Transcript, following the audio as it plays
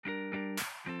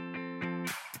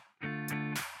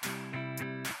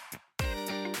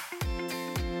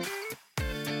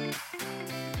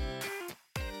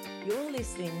You're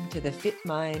listening to the Fit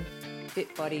Mind,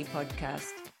 Fit Body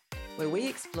podcast, where we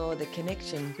explore the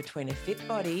connection between a fit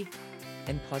body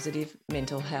and positive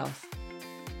mental health.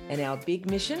 And our big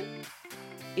mission?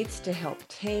 It's to help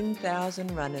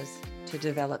 10,000 runners to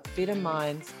develop fitter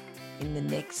minds in the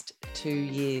next 2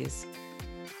 years.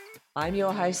 I'm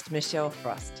your host, Michelle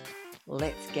Frost.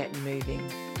 Let's get moving.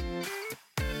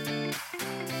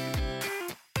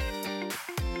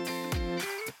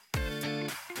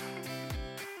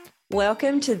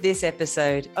 Welcome to this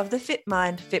episode of the Fit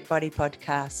Mind, Fit Body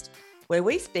podcast, where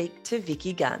we speak to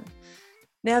Vicky Gunn.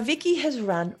 Now, Vicky has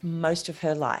run most of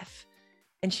her life,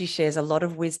 and she shares a lot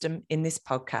of wisdom in this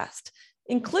podcast,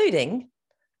 including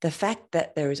the fact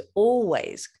that there is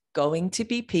always going to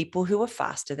be people who are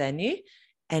faster than you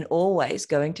and always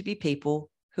going to be people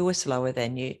who are slower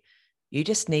than you. You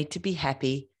just need to be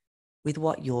happy with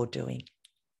what you're doing.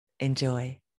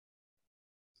 Enjoy.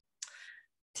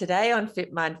 Today on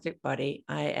Fit Mind, Fit Body,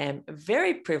 I am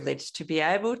very privileged to be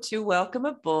able to welcome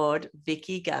aboard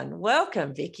Vicky Gunn.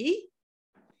 Welcome, Vicky.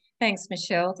 Thanks,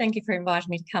 Michelle. Thank you for inviting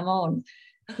me to come on.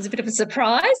 It was a bit of a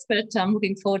surprise, but I'm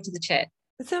looking forward to the chat.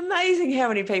 It's amazing how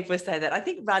many people say that. I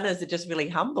think runners are just really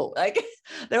humble. Like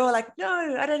they're all like,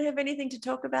 no, I don't have anything to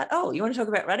talk about. Oh, you want to talk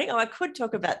about running? Oh, I could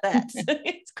talk about that. So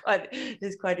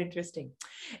it's quite interesting.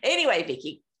 Anyway,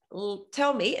 Vicky,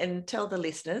 tell me and tell the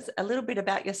listeners a little bit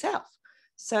about yourself.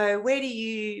 So where did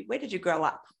you grow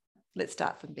up? Let's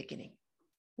start from the beginning.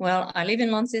 Well, I live in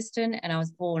Launceston and I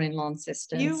was born in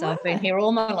Launceston. So I've been here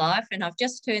all my life and I've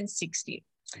just turned 60.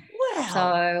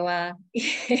 Wow. So,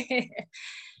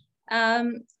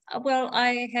 well,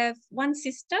 I have one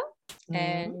sister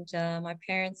and my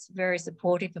parents are very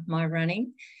supportive of my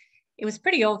running. It was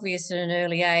pretty obvious at an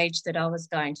early age that I was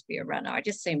going to be a runner. I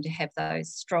just seemed to have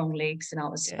those strong legs and I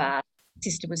was fast.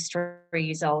 Sister was 3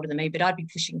 years older than me, but I'd be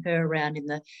pushing her around in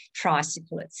the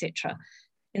tricycle, etc.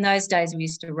 In those days, we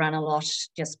used to run a lot,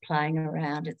 just playing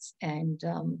around, and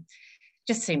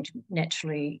just seemed to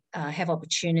naturally have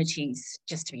opportunities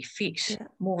just to be fit,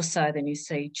 more so than you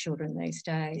see children these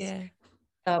days. Yeah.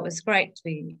 So it was great to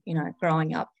be,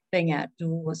 growing up, being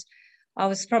outdoors. I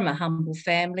was from a humble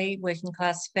family, working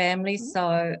class family,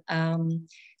 so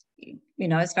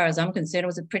as far as I'm concerned, it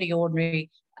was a pretty ordinary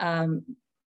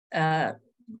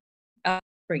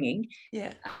upbringing,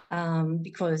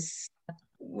 because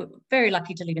we're very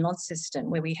lucky to live in Launceston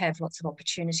where we have lots of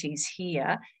opportunities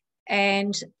here.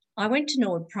 And I went to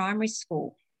Norwood Primary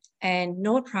School, and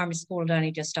Norwood Primary School had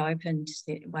only just opened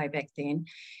way back then,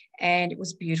 and it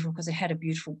was beautiful because it had a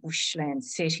beautiful bushland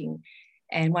setting.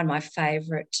 And one of my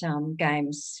favourite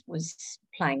games was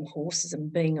playing horses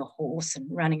and being a horse and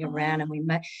running around, and we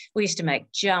used to make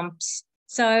jumps.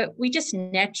 So we just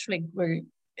naturally grew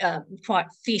quite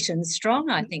fit and strong,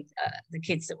 I think, the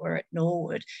kids that were at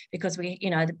Norwood, because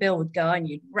the bell would go and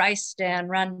you'd race down,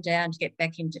 run down to get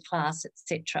back into class,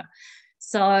 etc.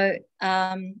 So,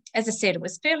 as I said, it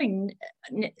was fairly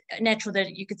natural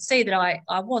that you could see that I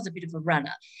was a bit of a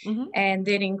runner. And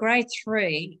then in grade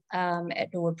 3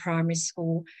 at Norwood Primary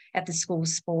School, at the school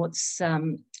sports,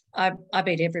 I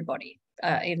beat everybody,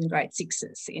 even grade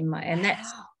 6s in my, and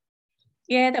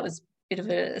that was a bit of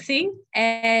a thing.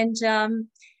 And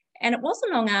it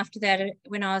wasn't long after that,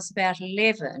 when I was about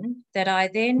 11, that I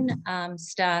then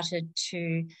started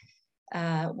to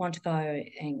want to go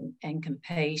and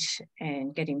compete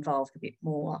and get involved a bit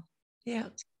more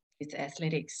with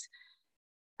athletics.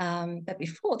 But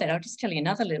before that, I'll just tell you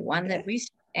another little one, that we used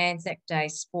to have Anzac Day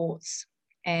sports.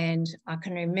 And I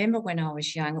can remember when I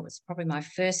was young, it was probably my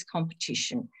first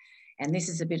competition. And this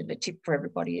is a bit of a tip for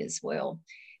everybody as well.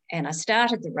 And I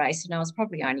started the race and I was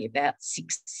probably only about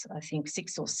 6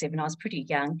 or 7. I was pretty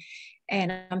young.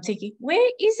 And I'm thinking, where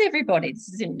is everybody? This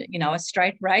is in, a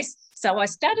straight race. So I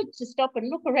started to stop and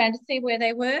look around to see where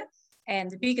they were. And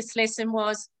the biggest lesson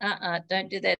was, don't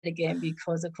do that again,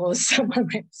 because, of course, someone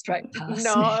went straight past me.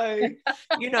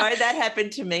 That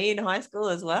happened to me in high school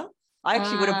as well. I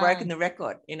actually would have broken the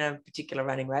record in a particular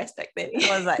running race back then.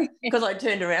 I was like, because I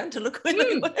turned around to look where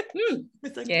they were.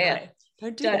 It's like, no,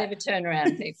 don't ever turn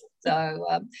around, people.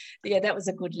 So, that was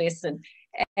a good lesson.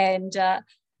 And,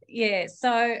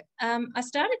 so I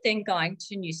started then going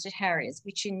to Newstead Harriers,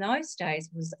 which in those days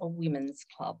was a women's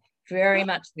club. Very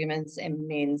much women's and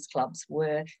men's clubs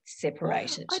were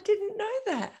separated. I didn't know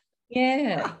that.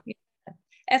 Yeah.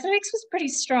 Athletics was pretty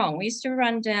strong. We used to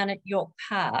run down at York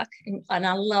Park, and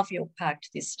I love York Park to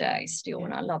this day still,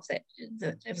 and I love that.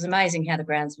 It was amazing how the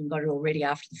groundsman got it all ready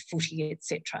after the footy,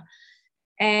 etc.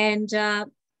 And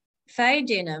Faye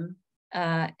Denham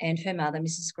and her mother,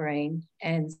 Mrs. Green,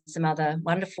 and some other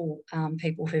wonderful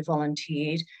people who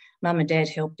volunteered. Mum and Dad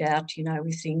helped out,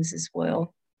 with things as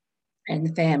well. and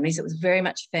the families. It was very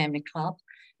much a family club,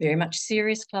 very much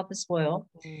serious club as well.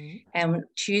 Mm. And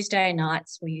Tuesday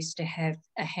nights we used to have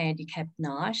a handicap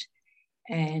night,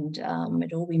 and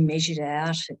it'd all be measured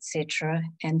out, etc.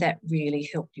 And that really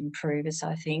helped improve us,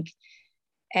 I think.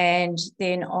 And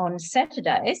then on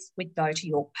Saturdays, we'd go to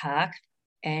York Park,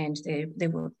 and there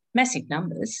were massive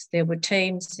numbers. There were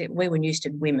teams. We were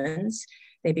Newstead Women's.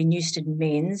 There'd be Newstead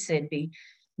Men's. There'd be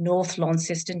North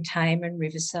Launceston, Taman,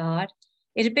 Riverside.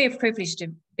 It'd be a privilege to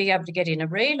be able to get in a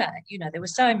relay. You know, there were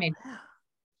so many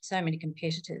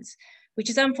competitors, which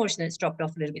is unfortunate. It's dropped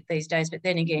off a little bit these days. But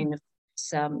then again,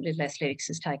 Little Athletics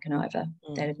has taken over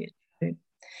that a bit too.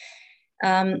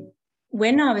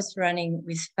 When I was running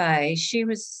with Faye, she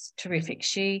was terrific.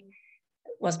 She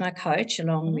was my coach,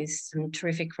 along with some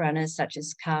terrific runners such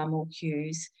as Carmel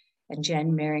Hughes and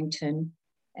Jan Merrington.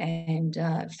 And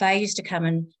Faye used to come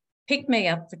and pick me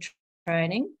up for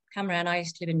training, come around. I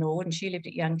used to live in Norwood and she lived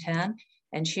at Youngtown,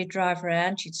 and she'd drive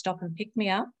around, she'd stop and pick me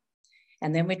up.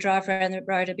 And then we'd drive around the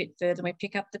road a bit further and we'd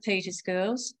pick up the Peters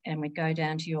girls and we'd go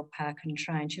down to York Park and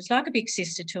train. She was like a big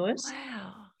sister to us.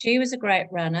 Wow. She was a great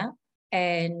runner,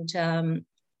 and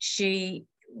she,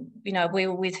 you know, we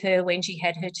were with her when she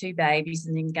had her 2 babies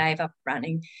and then gave up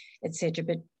running, etc.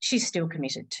 But she's still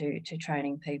committed to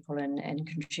training people and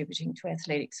contributing to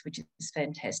athletics, which is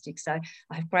fantastic. So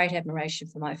I have great admiration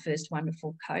for my first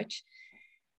wonderful coach.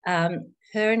 Her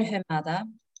and her mother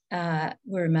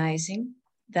were amazing.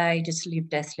 They just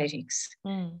lived athletics.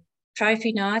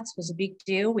 Trophy nights was a big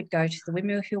deal. We'd go to the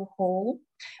Windmill Hill Hall.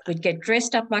 We'd get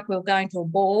dressed up like we were going to a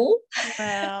ball.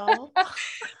 Wow.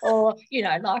 Or, you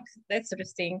know, like that sort of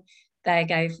thing. They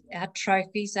gave out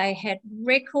trophies. They had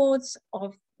records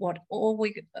of all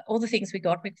the things we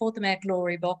got. We called them our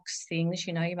glory box things.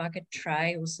 You know, you might get a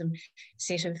tray or some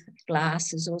set of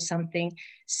glasses or something,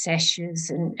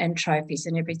 sashes and trophies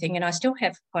and everything. And I still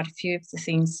have quite a few of the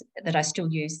things that I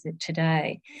still use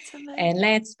today. And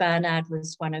Lance Barnard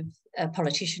was a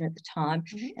politician at the time.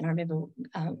 And I remember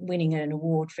winning an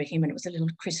award for him, and it was a little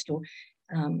crystal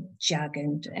jug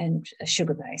and a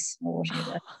sugar base or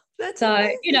whatever. So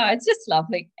amazing. You know, it's just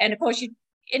lovely. And of course,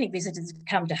 any visitors would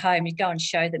come to home, you'd go and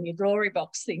show them your glory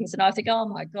box things, and I think, oh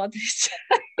my God, this.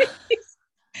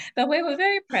 But we were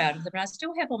very proud of them. And I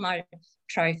still have all my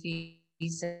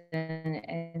trophies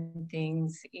and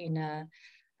things in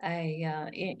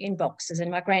boxes,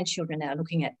 and my grandchildren are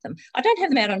looking at them. I don't have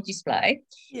them out on display,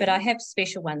 but I have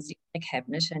special ones in the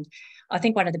cabinet. And I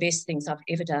think one of the best things I've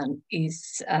ever done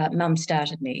is Mum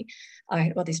started me. I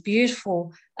got this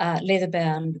beautiful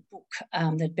leather-bound book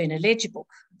that'd been a ledger book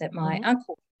that my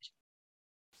uncle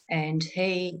had, and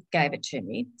he gave it to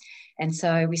me. And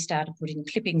so we started putting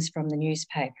clippings from the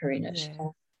newspaper in it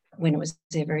when it was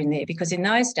ever in there, because in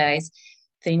those days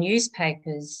the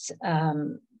newspapers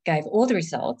gave all the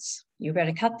results. You were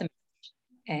able to cut them,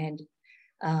 and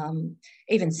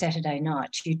even Saturday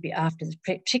night, you'd be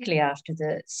particularly after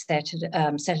the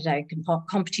Saturday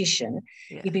competition,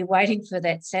 you'd be waiting for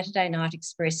that Saturday Night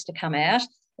Express to come out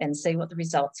and see what the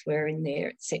results were in there,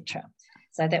 etc.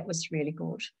 So that was really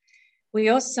good. We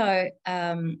also,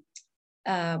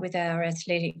 with our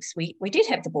athletics, we did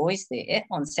have the boys there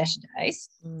on Saturdays,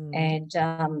 and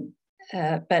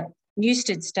but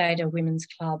Newstead stayed a women's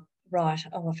club. Right,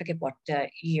 I forget what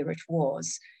year it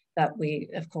was, but we,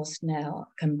 of course, now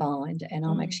combined, and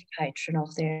I'm actually patron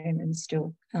of them and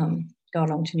still go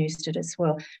along to Newstead as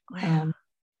well. Wow.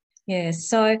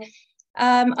 So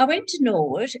I went to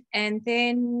Norwood, and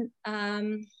then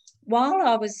while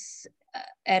I was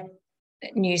at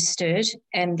Newstead,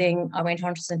 and then I went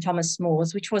on to St Thomas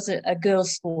More's, which was a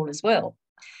girls' school as well.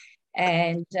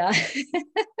 And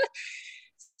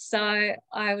so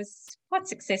I was quite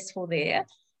successful there.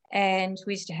 And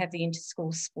we used to have the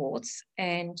inter-school sports,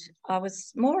 and I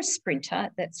was more a sprinter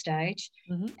at that stage.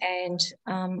 And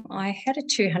I had a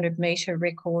 200-metre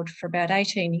record for about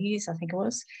 18 years, I think it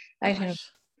was.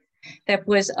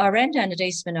 I ran down at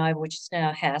Eastman Oval, which is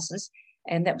now Houses,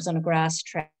 and that was on a grass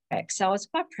track. So I was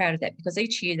quite proud of that, because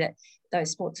each year that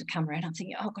those sports would come around, I'm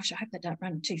thinking, oh gosh, I hope they don't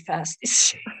run too fast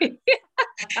this year.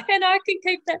 And I can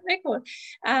keep that record.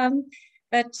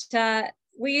 But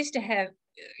we used to have,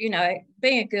 you know,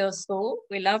 being a girls' school,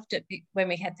 we loved it when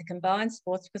we had the combined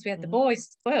sports, because we had the boys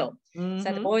as well.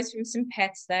 So the boys from St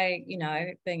Pat's, they, you know,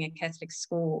 being a Catholic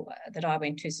school that I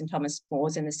went to, St Thomas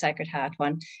More's and the Sacred Heart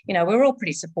one, you know, we were all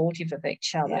pretty supportive of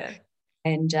each other.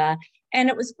 And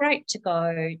it was great to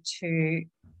go to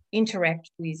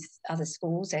interact with other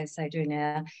schools as they do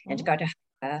now, and to go to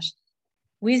Hobart.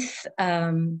 With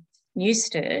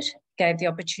Newstead, gave the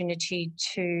opportunity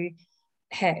to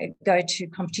go to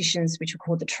competitions which were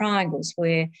called the Triangles,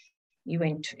 where you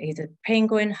went to either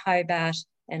Penguin, Hobart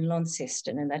and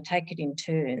Launceston, and they'd take it in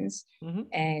turns. Mm-hmm.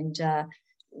 And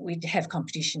we'd have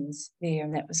competitions there,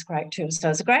 and that was great too. So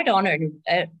it was a great honour,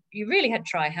 and you really had to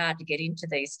try hard to get into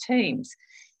these teams.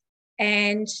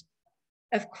 And,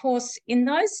 of course, in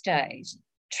those days,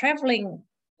 travelling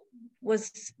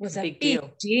was a big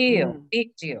deal.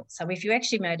 Big deal. So if you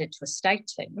actually made it to a state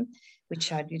team,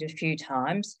 which I did a few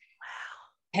times,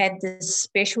 had the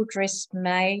special dress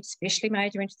made, specially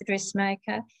made, you went to the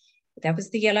dressmaker. That was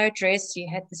the yellow dress. You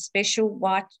had the special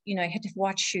white, you had to have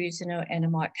white shoes and a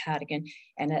white cardigan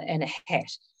and a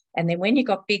hat. And then when you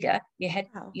got bigger, you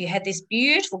had this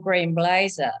beautiful green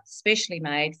blazer specially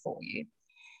made for you.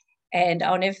 And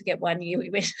I'll never forget one year we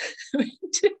went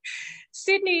to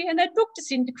Sydney and they booked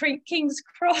us into King's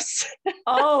Cross.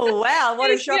 Oh, wow.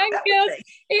 What a shock that would be.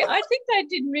 Yeah, I think they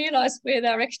didn't realise where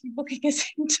they were actually booking us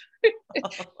into.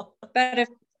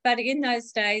 But in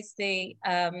those days,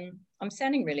 I'm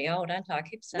sounding really old, aren't I? I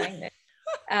keep saying that.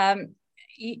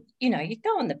 You'd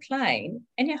go on the plane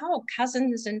and your whole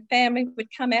cousins and family would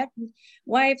come out and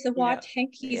wave the white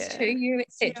hankies to you,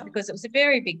 etc., because it was a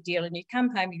very big deal. And you'd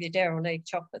come home with your Darryl Lea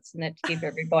chocolates and that to give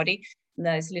everybody,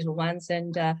 those little ones.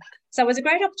 And so it was a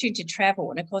great opportunity to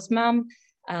travel. And, of course, Mum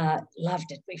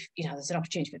loved it. There's an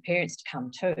opportunity for parents to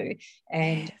come too,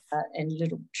 and a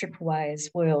little trip away as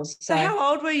well. So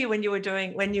how old were you when you were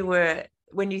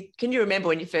can you remember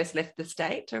when you first left the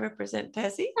state to represent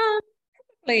Tassie?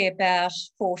 Probably about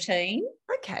 14.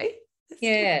 Okay.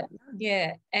 Yeah.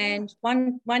 And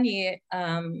one year,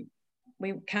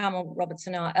 Carmel Roberts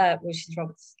and I, she's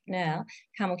Roberts now,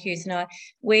 Carmel Hughes and I,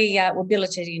 we were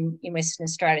billeted in Western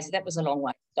Australia, so that was a long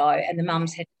way to go, and the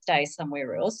mums had to stay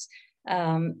somewhere else.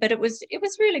 But it was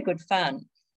really good fun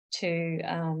to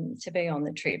be on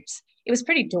the trips. It was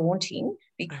pretty daunting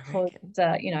because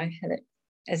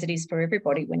as it is for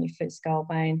everybody when you first go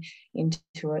away into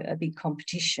a big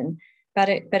competition. But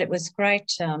it was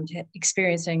great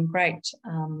experiencing great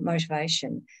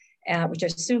motivation, which I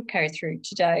still carry through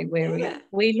today, where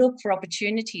we look for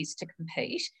opportunities to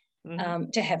compete,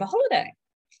 to have a holiday.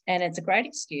 And it's a great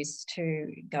excuse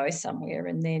to go somewhere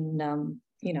and then,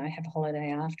 have a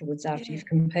holiday afterwards after you've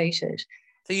competed.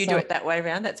 So you do it that way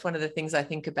around? That's one of the things I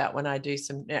think about when I do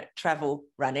some travel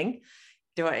running.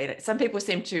 Some people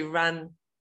seem to run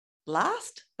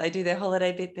last. They do their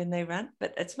holiday bit, then they run.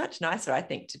 But it's much nicer, I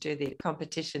think, to do the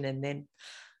competition and then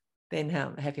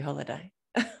have your holiday.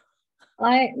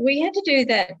 We had to do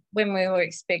that when we were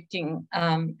expecting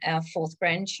our fourth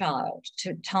grandchild,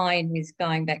 to tie in with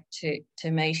going back to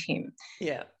meet him.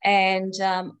 Yeah. And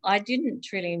I didn't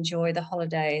really enjoy the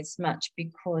holiday as much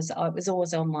because it was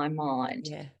always on my mind.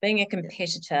 Yeah. Being a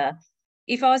competitor,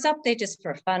 if I was up there just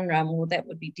for a fun run, well, that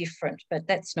would be different, but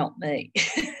that's not me.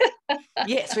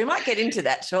 Yes, we might get into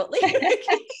that shortly.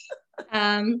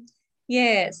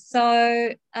 Yes,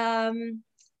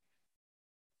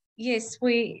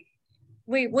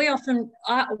 we often,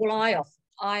 I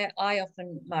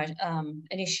often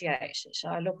initiate it.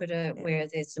 I look at where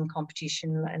there's some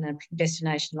competition and a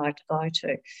destination I'd like to go to.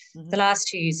 Mm-hmm. The last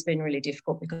 2 years have been really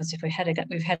difficult because we've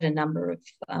had a number of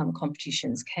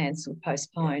competitions cancelled,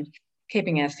 postponed.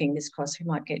 Keeping our fingers crossed we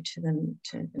might get to them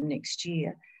next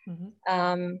year.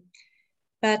 Mm-hmm.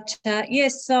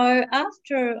 So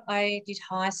after I did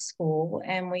high school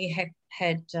and we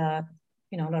had a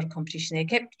lot of competition there,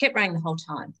 kept running the whole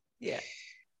time. Yeah.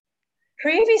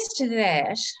 Previous to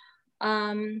that,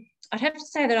 I'd have to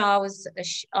say that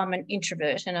I'm an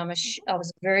introvert and I was a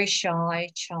very shy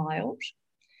child.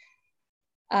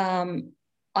 I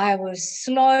was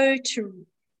slow to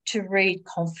read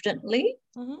confidently.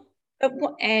 Mm-hmm.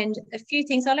 And a few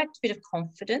things, I lacked a bit of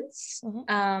confidence,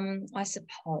 I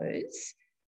suppose.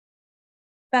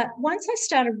 But once I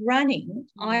started running,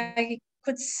 I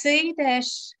could see that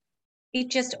it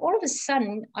just all of a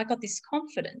sudden I got this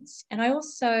confidence. And I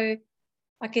also,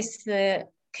 I guess, the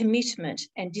commitment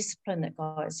and discipline that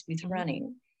goes with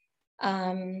running,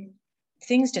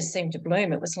 things just seemed to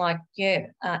bloom. It was like,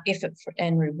 effort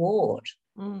and reward.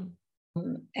 Mm.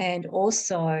 And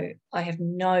also, I have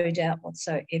no doubt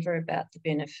whatsoever about the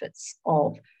benefits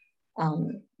of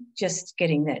just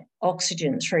getting that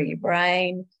oxygen through your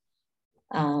brain,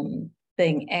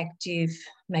 being active,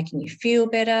 making you feel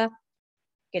better,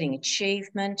 getting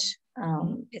achievement,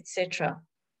 etc.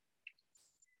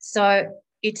 So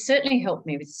it certainly helped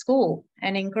me with school.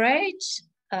 And in grade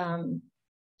 10,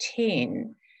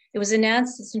 it was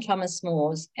announced that St Thomas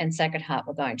More's and Sacred Heart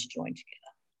were going to join together.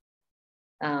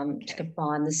 To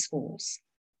combine the schools.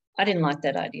 I didn't like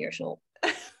that idea at all.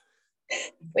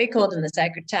 We called them the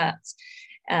Sacred Tarts.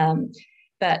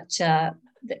 But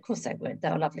of course they weren't.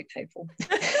 They were lovely people.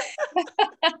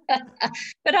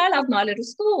 But I love my little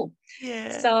school.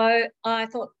 Yeah. So I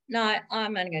thought, no,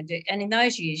 I'm only going to do, and in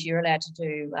those years you're allowed to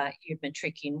do your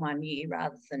matric in 1 year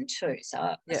rather than 2.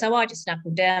 So I just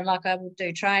knuckled down like I would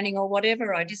do training or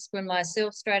whatever. I disciplined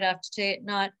myself straight after tea at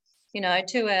night,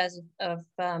 2 hours of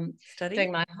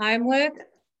doing my homework.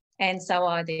 And so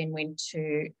I then went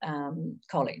to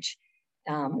college,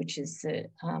 which is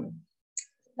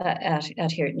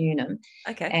out here at Newnham.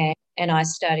 Okay. And I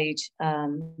studied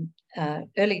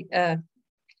early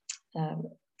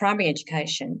primary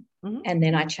education, and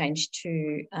then I changed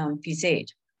to phys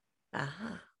ed.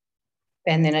 Uh-huh.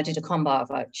 And then I did a combo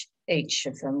of each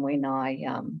of them when I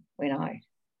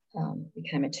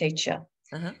became a teacher.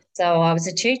 Uh-huh. So I was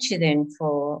a teacher then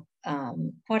for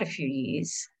quite a few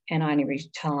years, and I only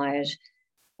retired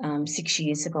 6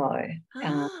 years ago.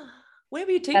 Where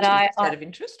were you teaching? Just out of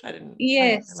interest? I didn't.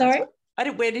 Yeah, sorry.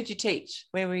 Where did you teach?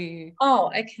 Where were you? Oh,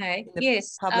 okay. In the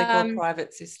yes. Public or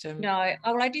private system? No.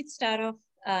 Well, I did start off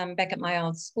back at my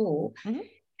old school,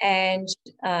 and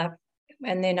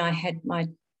then I had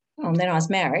then I was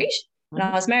married. And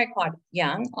I was married quite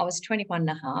young. I was 21 and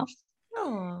a half.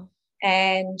 Oh.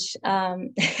 And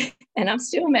and I'm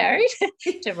still married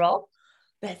to Rob.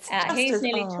 That's he's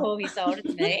nearly 12 years older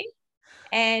than me.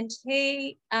 And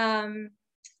he,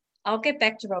 I'll get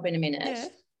back to Rob in a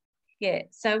minute. Yeah.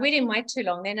 So we didn't wait too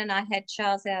long then, and I had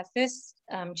Charles, our first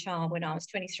child, when I was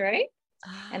 23,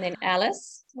 and then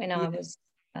Alice when I was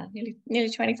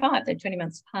nearly 25. They're 20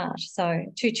 months apart. So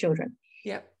 2 children.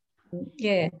 Yep.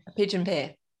 Yeah. A pigeon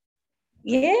pair.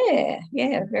 Yeah.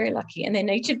 Very lucky. And then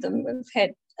each of them have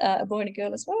had a boy and a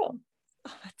girl as well.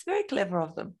 Oh, that's very clever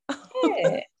of them.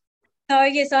 Yeah. So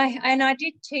yes, I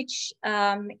did teach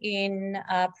in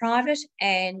private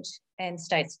and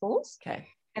state schools. Okay.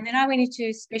 And then I went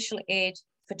into special ed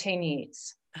for 10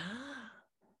 years.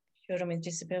 Children with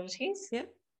disabilities. Yeah.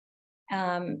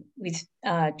 With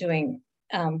doing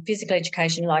physical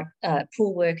education like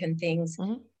pool work and things.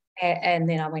 And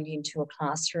then I went into a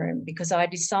classroom because I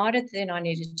decided then I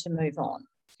needed to move on.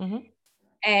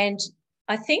 And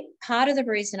I think part of the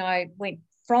reason I went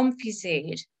from phys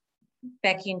ed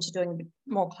back into doing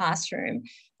more classroom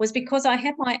was because I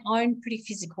had my own pretty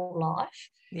physical life.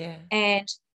 Yeah. And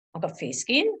I got fair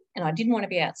skin and I didn't want to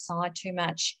be outside too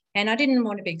much and I didn't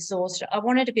want to be exhausted. I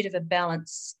wanted a bit of a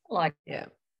balance, like,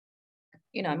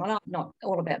 my life not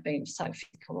all about being so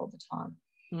physical all the time.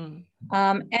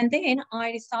 And then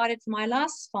I decided for my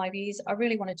last 5 years, I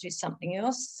really want to do something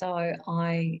else. So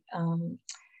I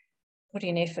put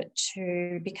in effort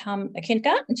to become a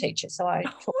kindergarten teacher. So I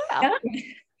taught kindergarten.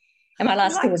 And my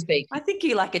last school was big. I think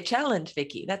you like a challenge,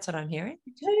 Vicky. That's what I'm hearing.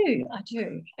 I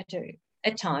do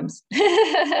at times.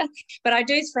 But I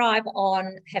do thrive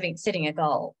on setting a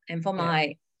goal. And for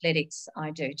my athletics,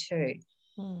 I do too.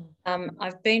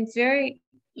 I've been very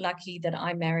lucky that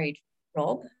I married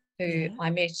Rob, who I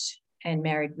met and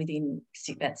married within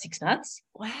about 6 months.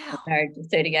 Wow. I married for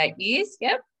 38 years.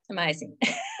 Yep, amazing.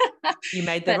 You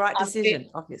made the right decision,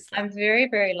 obviously. I'm very,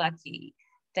 very lucky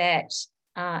that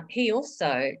he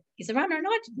also is a runner, and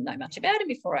I didn't know much about him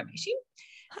before I met him.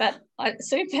 But I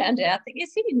soon found out that,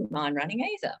 yes, he didn't mind running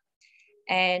either.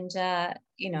 And,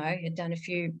 he'd done a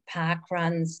few park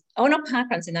runs. Oh, not park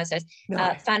runs in those days,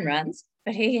 fun runs.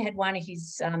 But he had won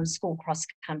his school cross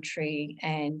country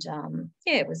and,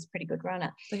 it was a pretty good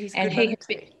runner. So he's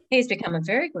he's become a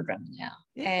very good runner now.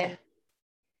 Yeah.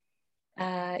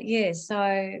 And,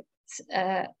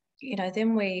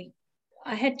 then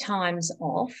I had times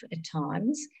off at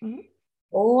times.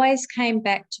 Always came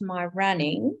back to my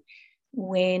running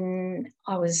when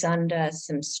I was under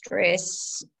some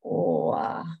stress or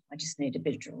I just needed a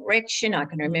bit of direction. I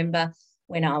can remember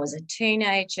when I was a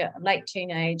late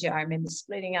teenager, I remember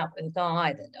splitting up with a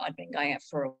guy that I'd been going out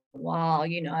for a while,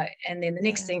 and then the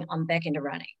next thing I'm back into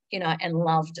running, and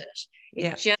loved it.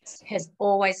 It just has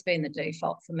always been the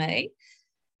default for me.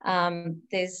 There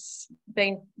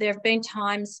have been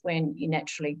times when you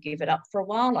naturally give it up for a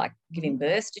while, like giving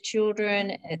birth to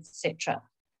children, etc.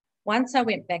 Once I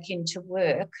went back into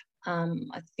work,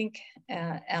 I think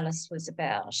Alice was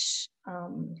about,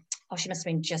 she must have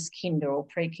been just kinder or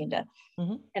pre-kinder.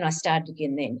 And I started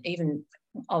again then, even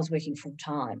I was working full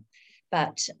time.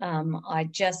 But I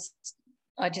just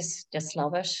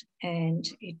love it, and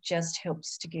it just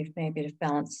helps to give me a bit of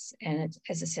balance. And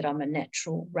as I said, I'm a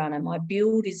natural runner. My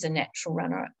build is a natural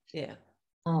runner. Yeah.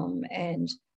 And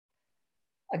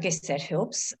I guess that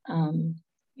helps.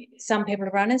 Some people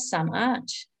are runners, some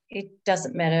aren't. It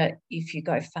doesn't matter if you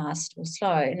go fast or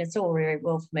slow, and it's all very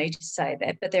well for me to say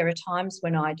that, but there are times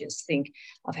when I just think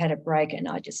I've had a break and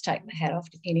I just take my hat off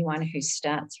to anyone who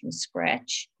starts from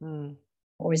scratch.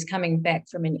 or is coming back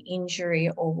from an injury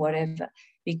or whatever,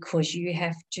 because you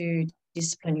have to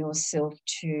discipline yourself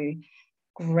to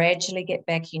gradually get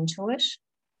back into it,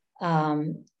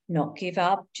 not give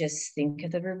up, just think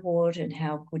of the reward and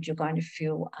how good you're going to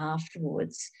feel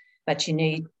afterwards. But you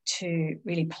need to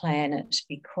really plan it,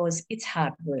 because it's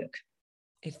hard work.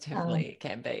 It definitely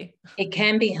can be. It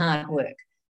can be hard work,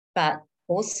 but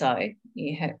also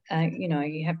you have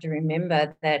to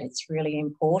remember that it's really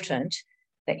important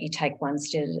that you take one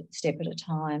step at a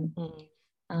time.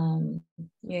 I'm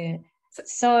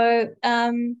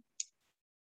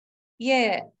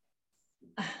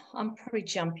probably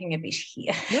jumping a bit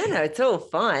here. No, it's all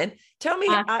fine. Tell me,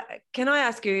 can I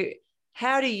ask you,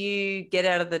 how do you get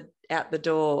out the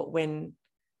door when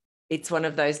it's one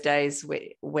of those days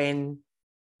when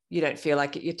you don't feel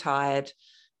like it, you're tired,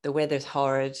 the weather's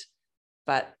horrid,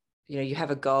 but you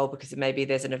have a goal because maybe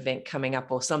there's an event coming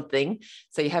up or something,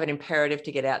 so you have an imperative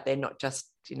to get out there, not just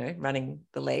running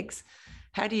the legs.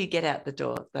 How do you get out the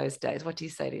door those days? What do you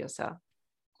say to yourself?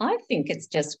 I think it's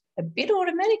just a bit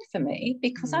automatic for me,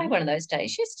 because I had one of those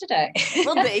days yesterday.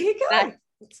 Well, there you go.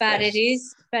 but it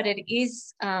is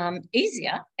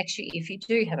easier actually if you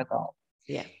do have a goal.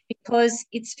 Yeah. Because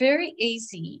it's very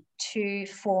easy to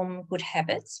form good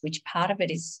habits, which part of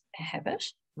it is a habit.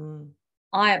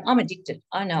 I'm addicted.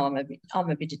 I know I'm a bit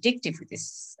addictive with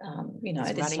this,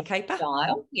 this running caper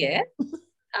style. Yeah.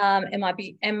 and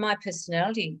my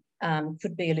personality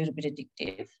could be a little bit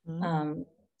addictive.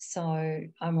 So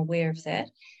I'm aware of that.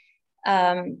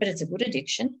 But it's a good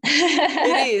addiction.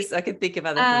 It is. I can think of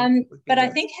other things. But I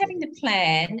think having the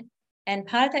plan, and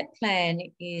part of that plan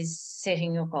is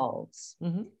setting your goals.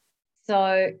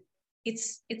 So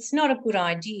it's not a good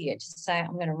idea to say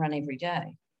I'm going to run every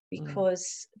day,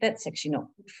 because that's actually not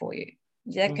good for you.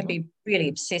 That can be really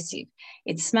obsessive.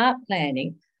 It's smart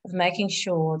planning of making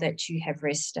sure that you have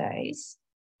rest days,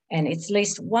 and it's at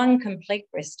least one complete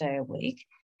rest day a week,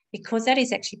 because that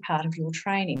is actually part of your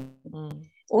training.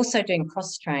 Also doing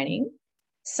cross training.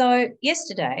 So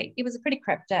yesterday it was a pretty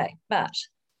crap day, but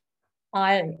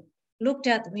I looked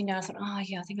out the window. I thought, I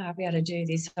think I'll be able to do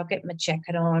this. I'll get my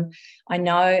jacket on. I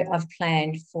know I've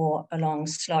planned for a long,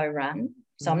 slow run,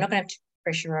 so I'm not going to have too much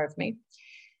pressure over me,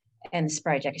 and the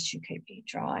spray jacket should keep me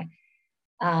dry.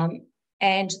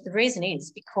 And the reason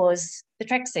is because the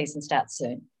track season starts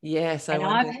soon. Yes, I've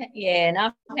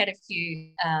had a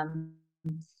few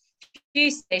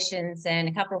sessions and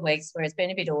a couple of weeks where it's been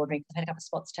a bit ordinary. I've had a couple of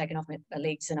spots taken off my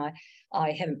legs, and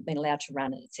I haven't been allowed to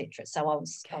run it, etc. So I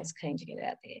was keen to get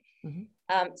out there.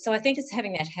 So I think it's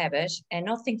having that habit and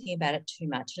not thinking about it too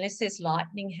much, unless there's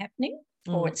lightning happening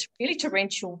or it's really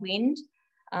torrential wind.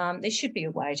 There should be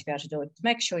a way to be able to do it. To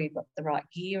make sure you've got the right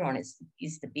gear on is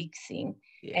the big thing,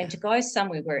 and to go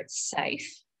somewhere where it's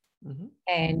safe,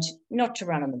 and not to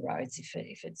run on the roads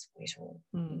if it's wet or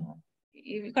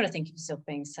you've got to think of yourself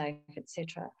being safe,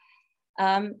 etc.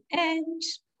 And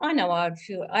I know I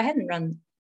hadn't run,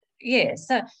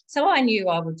 so I knew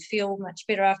I would feel much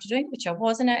better after doing it, which I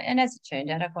wasn't. And as it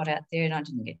turned out, I got out there and I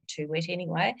didn't get too wet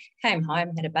anyway. Came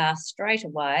home, had a bath straight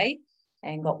away,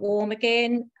 and got warm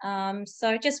again.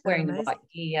 So just wearing the right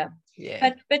gear.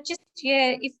 Yeah. But just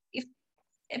if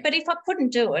I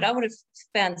couldn't do it, I would have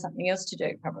found something else to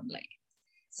do probably.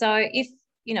 So if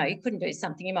you couldn't do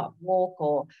something, you might walk,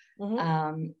 or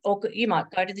you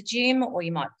might go to the gym, or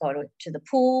you might go to the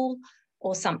pool,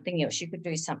 or something else. You could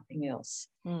do something else.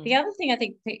 The other thing I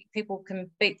think people can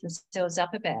beat themselves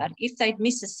up about, if they'd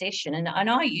miss a session, and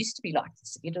I used to be like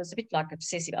this, it was a bit like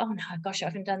obsessive. Oh no, gosh, I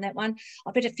haven't done that one.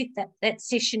 I better fit that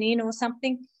session in or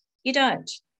something. You don't.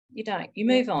 You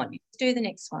move on. You do the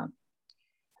next one.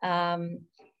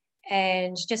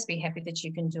 And just be happy that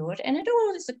you can do it. And it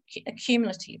all is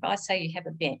accumulative. I say you have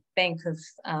a bank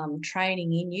of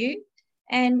training in you,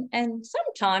 and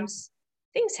sometimes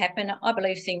things happen. I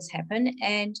believe things happen,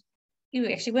 and you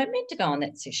actually weren't meant to go on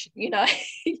that session. You'll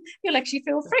actually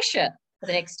feel fresher for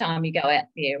the next time you go out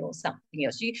there or something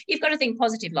else. You've got to think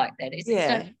positive like that.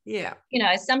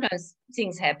 Sometimes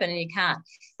things happen and you can't,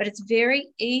 but it's very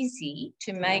easy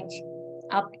to make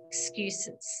up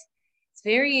excuses.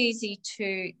 Very easy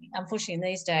to, unfortunately, in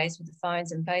these days with the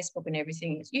phones and Facebook and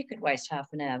everything, you could waste half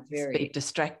an hour be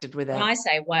distracted with that. When I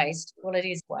say waste, well, it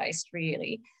is waste,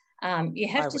 really. You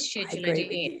have to schedule it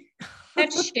in. You have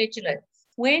to schedule it.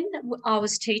 When I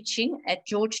was teaching at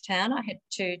Georgetown, I had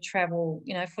to travel,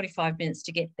 45 minutes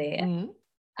to get there.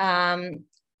 I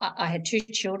had two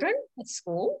children at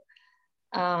school.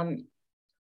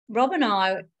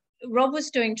 Rob was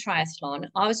doing triathlon.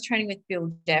 I was training with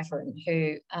Bill Daffern,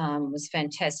 who was a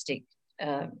fantastic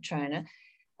trainer.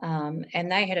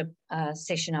 And they had a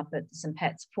session up at St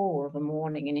Pat's 4 of a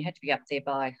morning, and you had to be up there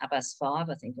by 5:30,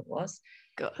 I think it was.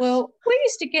 Gosh. Well, we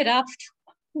used to get up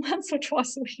once or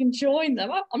twice a week and join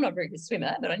them. I'm not a very good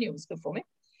swimmer, but I knew it was good for me.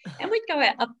 And we'd go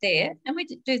out up there and we'd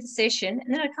do the session,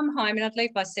 and then I'd come home and I'd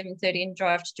leave by 7:30 and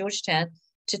drive to Georgetown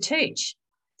to teach.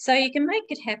 So you can make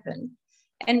it happen.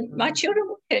 And my children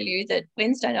will tell you that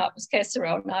Wednesday night was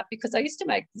casserole night, because I used to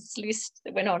make this list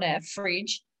that went on our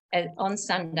fridge on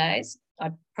Sundays.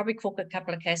 I'd probably cook a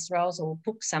couple of casseroles or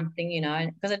cook something, you know,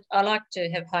 because I like to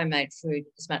have homemade food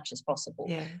as much as possible.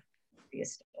 Yeah.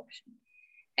 Biggest option.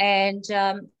 And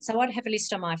so I'd have a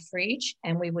list on my fridge,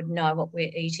 and we would know what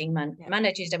we're eating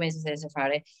Monday, Tuesday, Wednesday, Thursday,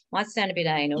 Friday. Might sound a bit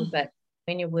anal, but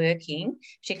when you're working,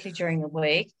 particularly during the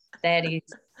week, that is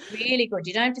really good.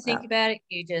 You don't have to think about it.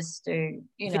 You just do,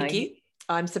 you know. Vicky,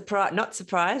 I'm not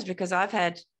surprised, because I've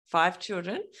had 5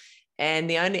 children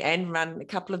and run a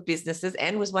couple of businesses,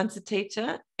 and was once a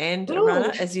teacher and a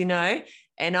runner, as you know,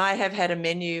 and I have had a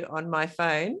menu on my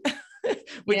phone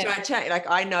which I change. Like,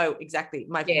 I know exactly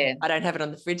I don't have it on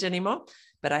the fridge anymore,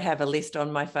 but I have a list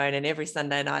on my phone, and every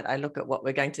Sunday night I look at what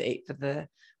we're going to eat for the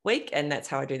week, and that's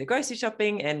how I do the grocery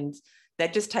shopping. And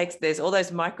that just there's all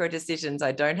those micro decisions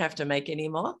I don't have to make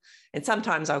anymore. And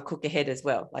sometimes I'll cook ahead as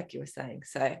well, like you were saying.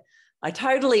 So I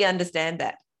totally understand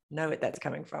that, know where that's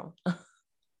coming from.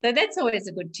 So that's always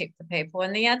a good tip for people.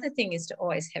 And the other thing is to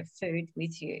always have food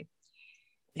with you.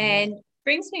 Yeah. And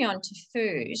brings me on to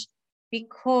food,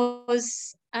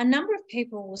 because a number of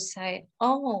people will say,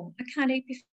 oh, I can't eat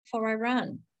before I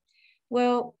run.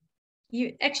 Well,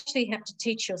 you actually have to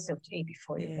teach yourself to eat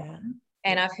before you run.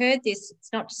 And I've heard this,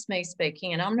 it's not just me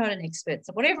speaking, and I'm not an expert,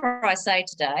 so whatever I say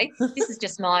today, this is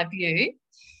just my view.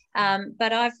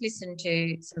 But I've listened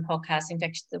to some podcasts. In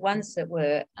fact, the ones that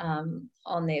were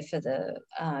on there for the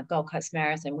Gold Coast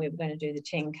Marathon, we were going to do the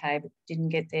 10K, but didn't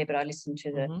get there, but I listened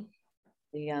to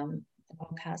the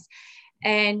podcast.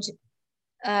 And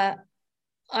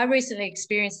I recently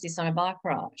experienced this on a bike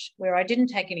ride, where I didn't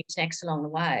take any snacks along the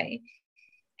way.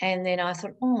 And then I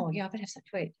thought, I better have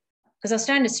something to eat, because I was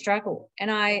starting to struggle.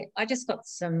 And I just got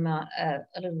some a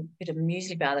little bit of a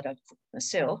muesli bar that I cooked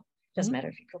myself. Doesn't matter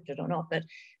if you cooked it or not, but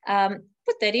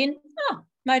put that in,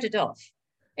 motored off.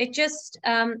 It just,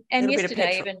 and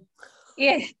yesterday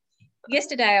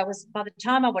yesterday by the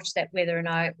time I watched that weather and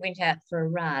I went out for a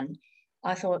run,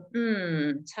 I thought,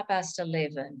 it's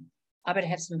 11:30. I better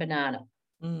have some banana,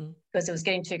 because it was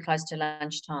getting too close to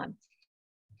lunchtime.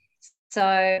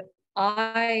 So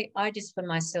I just, for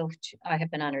myself, I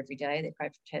have banana every day. They're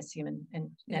great for potassium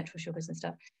and natural sugars and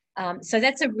stuff. So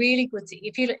that's a really good thing.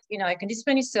 If you can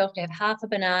discipline yourself to have half a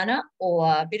banana or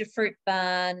a bit of fruit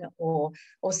bun or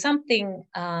something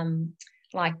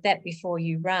like that before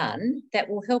you run, that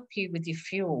will help you with your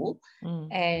fuel.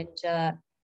 And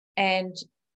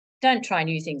don't try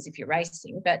new things if you're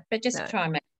racing, but just try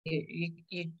and make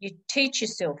you teach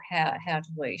yourself how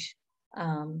to eat.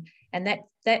 And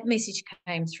that message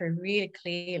came through really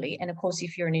clearly. And of course,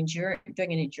 if you're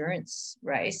doing an endurance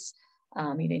race,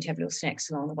 you need to have little snacks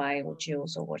along the way, or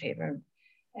Jills or whatever,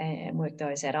 and work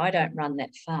those out. I don't run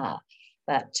that far,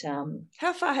 but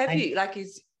how far have you? Like,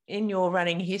 is in your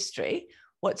running history,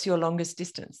 what's your longest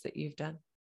distance that you've done?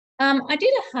 I did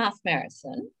a half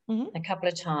marathon a couple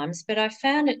of times, but I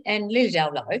found it, and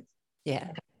Lilydale Low, a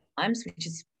couple of times, which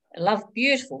is a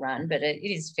beautiful run, but it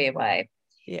is fair way.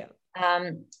 Yeah.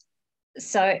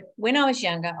 So when I was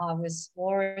younger, I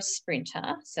wore a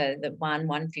sprinter, so the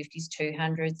 150s,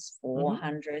 200s,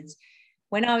 400s.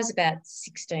 When I was about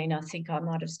 16, I think I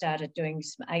might have started doing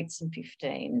some 8s and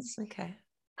 15s. Okay.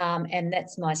 And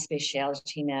that's my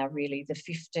speciality now, really, the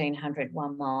 1,500,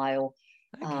 1 mile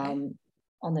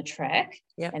on the track.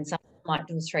 Yep. And some might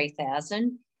do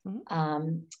 3,000.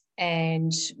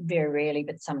 And very rarely,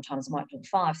 but sometimes I might do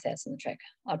 5,000 on the track.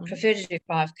 I'd prefer to do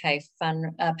 5K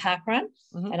fun park run,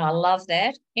 and I love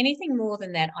that. Anything more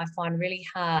than that, I find really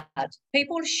hard.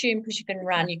 People assume because you can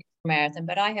run, you can marathon,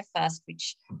 but I have fast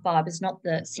twitch fibres, not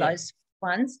the slow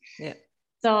ones. Yeah.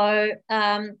 So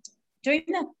doing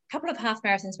a couple of half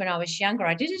marathons when I was younger,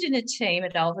 I did it in a team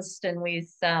at Ulverston with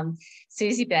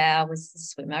Susie Bauer was the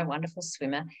swimmer, a wonderful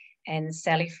swimmer, and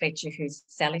Sally Fletcher, who's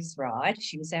Sally's ride.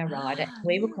 She was our rider.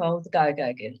 We were called the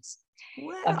Go-Go Girls.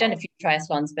 Wow. I've done a few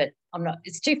triathlons, but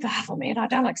it's too far for me, and I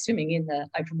don't like swimming in the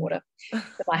open water.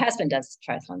 But my husband does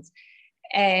triathlons.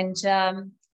 And,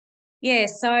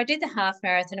 so I did the half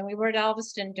marathon, and we were at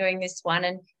Ulverston doing this one,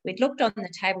 and we'd looked on the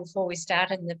table before we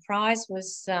started, and the prize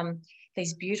was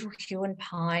these beautiful hue and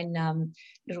pine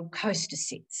little coaster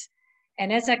sets.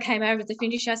 And as I came over the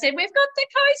finish, I said, "We've got the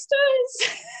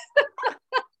coasters."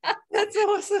 That's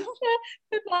awesome.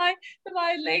 But my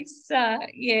legs,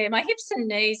 my hips and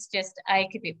knees just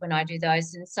ache a bit when I do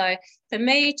those. And so for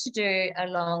me to do a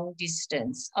long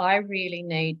distance, I really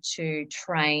need to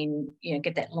train,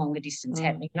 get that longer distance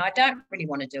happening. And I don't really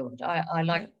want to do it. I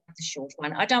like the short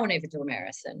one. I don't want to ever do a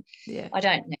marathon. Yeah. I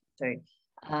don't need to.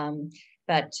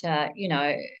 But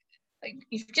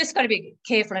you've just got to be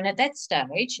careful. And at that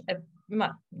stage,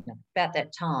 about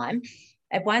that time,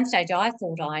 at one stage, I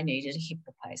thought I needed a hip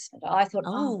replacement. I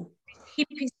thought, hip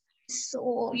is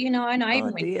sore, and I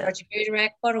even went to Roger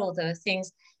Guderak, got all the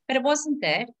things, but it wasn't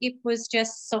that. It was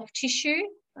just soft tissue.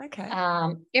 Okay.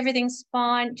 Everything's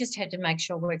fine. Just had to make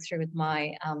sure I worked through with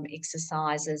my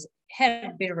exercises, had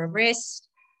a bit of a rest,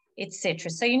 etc.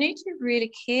 So you need to be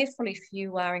really careful if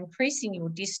you are increasing your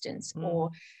distance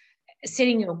or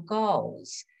setting your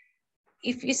goals.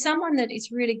 If you're someone that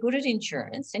is really good at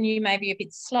endurance and you may be a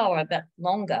bit slower but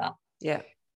longer,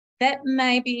 that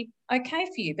may be okay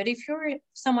for you. But if you're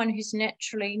someone who's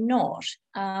naturally not,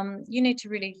 you need to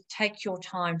really take your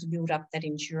time to build up that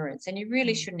endurance, and you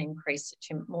really shouldn't increase it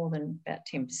to more than about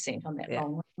 10% on that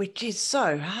long run. Which is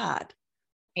so hard.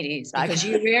 It is, because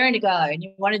you're raring to go and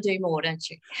you want to do more, don't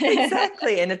you?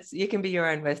 Exactly. And you can be your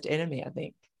own worst enemy, I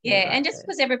think. Yeah, and just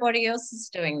because everybody else is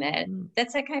doing that,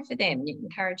 that's okay for them. You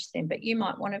encourage them, but you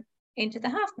might want to enter the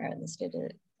half marathon instead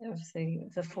of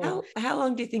the full. How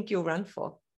long do you think you'll run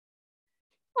for?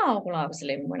 Oh, well, I was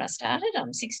 11 when I started.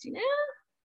 I'm 60 now.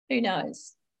 Who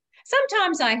knows?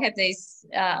 Sometimes I have these,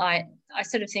 I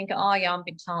sort of think, oh, yeah, I'm a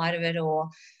bit tired of it, or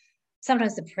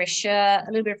sometimes a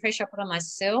little bit of pressure I put on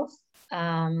myself.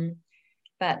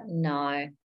 But no,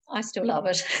 I still love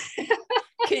it.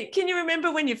 Can you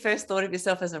remember when you first thought of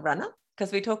yourself as a runner?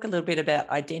 Because we talk a little bit about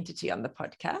identity on the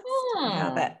podcast and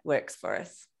how that works for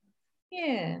us.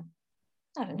 Yeah.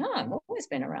 I don't know. I've always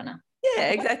been a runner. Yeah,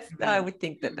 exactly. I would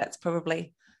think that's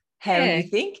probably how you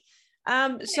think.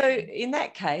 So in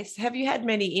that case, have you had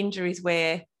many injuries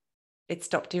where it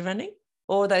stopped you running?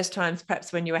 Or those times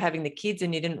perhaps when you were having the kids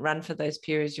and you didn't run for those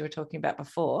periods you were talking about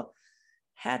before?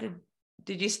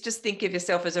 Did you just think of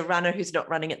yourself as a runner who's not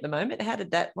running at the moment?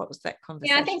 What was that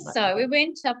conversation? Yeah, I think so. We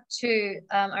went up to,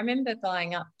 I remember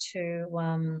going up to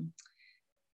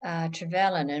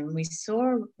Trevellyn, and we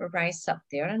saw a race up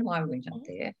there. I don't know why we went up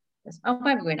there.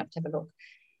 Maybe we went up to have a look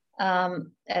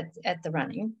at the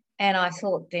running. And I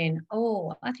thought then,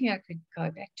 I think I could go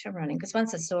back to running, because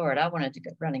once I saw it, I wanted to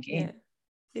run again.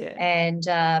 Yeah. And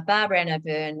Barbara Ann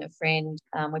O'Byrne, a friend,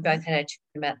 we both had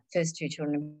our first two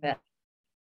children about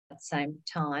the same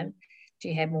time.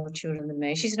 She had more children than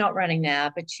me. She's not running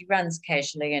now, but she runs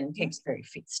casually and keeps very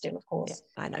fit still, of course.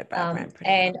 Yeah, I know Barbara Ann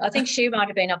pretty and well. I think she might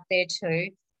have been up there too.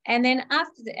 And then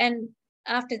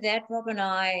after that, Rob and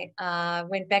I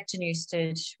went back to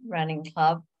Newstead Running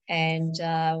Club, and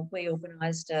we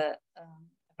organised a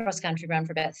cross-country run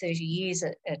for about 30 years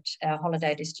at our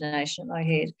holiday destination at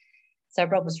Moorhead. So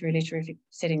Rob was really terrific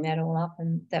setting that all up,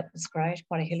 and that was great,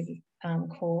 quite a hilly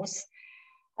course.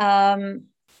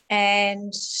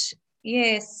 And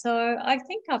yeah, so I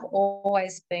think I've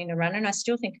always been a runner, and I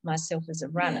still think of myself as a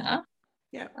runner.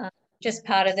 Yeah. Just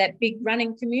part of that big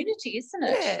running community, isn't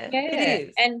it? Yeah, it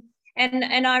is.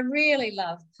 And I really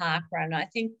love parkrun. I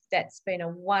think that's been a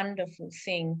wonderful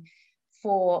thing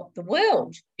for the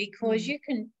world, because you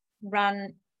can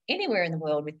run anywhere in the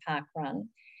world with parkrun.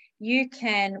 You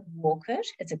can walk it.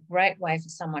 It's a great way for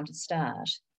someone to start.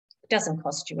 It doesn't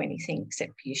cost you anything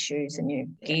except for your shoes and your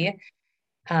gear.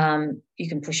 You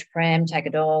can push a pram, take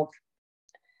a dog,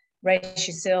 race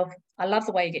yourself. I love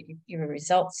the way you get your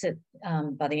results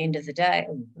by the end of the day,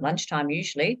 lunchtime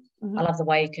usually. I love the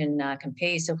way you can compare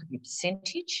yourself with your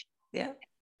percentage. Yeah.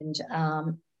 And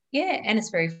and it's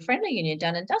very friendly, and you're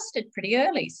done and dusted pretty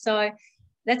early. So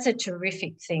that's a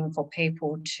terrific thing for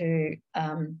people to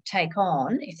take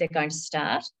on if they're going to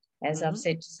start. As I've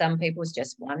said to some people, it's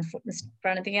just one foot in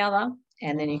front of the other,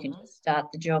 and then you can just start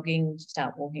the jogging,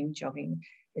 start walking, jogging,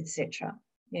 etc.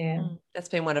 Yeah. That's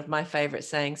been one of my favourite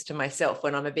sayings to myself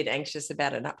when I'm a bit anxious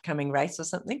about an upcoming race or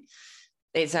something.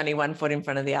 It's only one foot in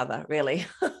front of the other, really.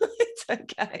 It's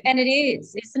okay. And it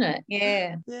is, isn't it?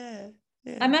 Yeah. Yeah.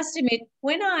 I must admit,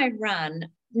 when I run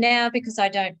now, because I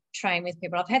don't train with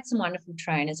people, I've had some wonderful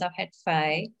trainers. I've had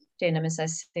Faye Denham, as I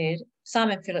said.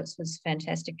 Simon Phillips was a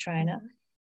fantastic trainer.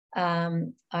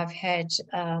 I've had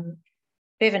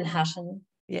Bevan Hutton.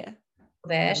 Yeah.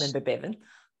 I remember Bevan.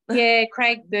 Yeah,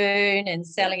 Craig Boone and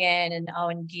Sally Ann and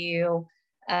Owen Gill.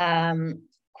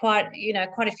 Quite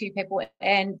a few people,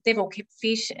 and they've all kept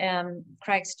fit.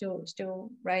 Craig's still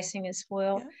racing as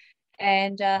well.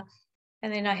 Yeah.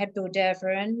 And then I had Bill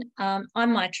Daverin.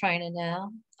 I'm my trainer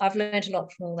now. I've learned a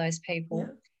lot from all those people.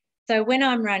 Yeah. So when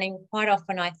I'm running, quite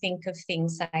often I think of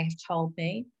things they have told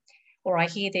me, or I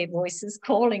hear their voices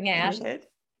calling out.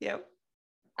 Yep.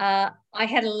 I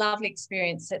had a lovely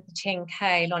experience at the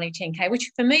 10K, Lonnie 10K, which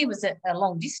for me was a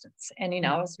long distance. And,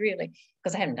 I was really,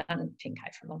 because I hadn't done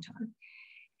 10K for a long time.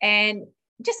 And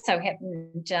just so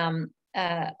happened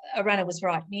a runner was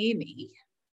right near me,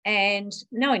 and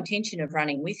no intention of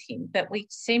running with him, but we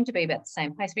seemed to be about the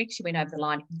same place. We actually went over the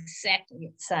line exactly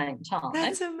at the same time.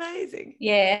 That's amazing.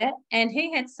 Yeah, and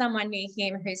he had someone near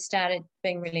him who started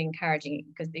being really encouraging,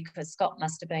 because Scott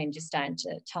must have been just starting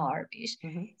to tire a bit.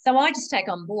 Mm-hmm. So I just take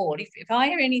on board. If I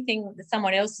hear anything that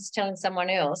someone else is telling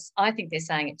someone else, I think they're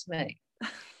saying it to me.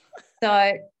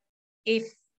 So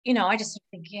if, I just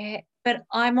think, yeah, but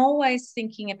I'm always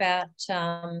thinking about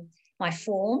my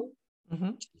form,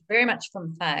 very much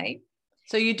from Faye.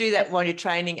 So you do that while you're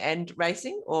training and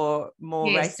racing, or more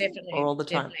racing, definitely, or all the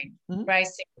time? Definitely.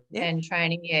 Racing and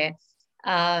training,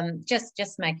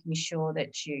 just making sure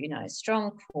that you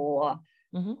strong core,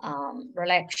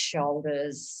 relaxed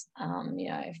shoulders,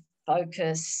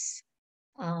 focus,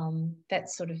 that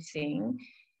sort of thing.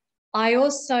 I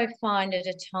also find at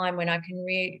a time when I can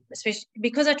especially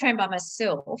because I train by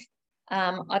myself,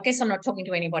 I guess I'm not talking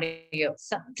to anybody else.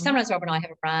 Sometimes Rob and I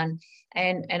have a run,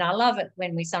 and I love it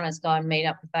when we sometimes go and meet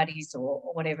up with buddies or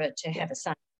whatever to have a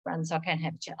Sunday run, so I can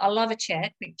have a chat. I love a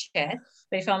quick chat,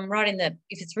 but if I'm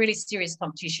if it's really serious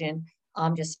competition,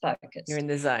 I'm just focused. You're in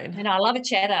the zone. And I love a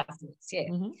chat afterwards, yeah.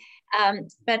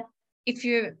 But if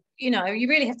you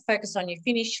really have to focus on your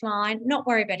finish line, not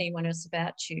worry about anyone else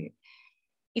about you.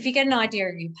 If you get an idea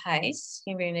of your pace,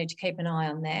 you really need to keep an eye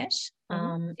on that.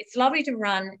 It's lovely to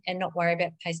run and not worry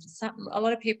about pace, but a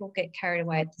lot of people get carried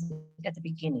away at the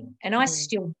beginning. And I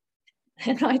still,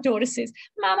 and my daughter says,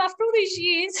 Mum, after all these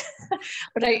years,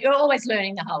 but you're always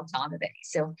learning the whole time about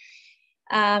yourself,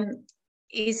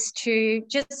 is to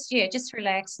just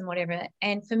relax and whatever.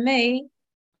 And for me,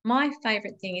 my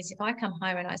favourite thing is if I come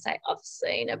home and I say, I've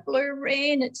seen a blue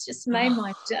wren, it's just made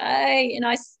my day. And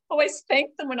I always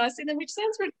thank them when I see them, which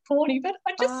sounds really corny, but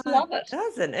I just love it.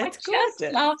 Doesn't it? It's gorgeous.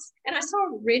 Just love, and I saw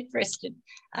a red-breasted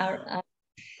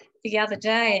the other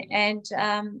day, and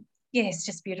it's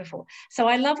just beautiful. So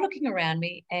I love looking around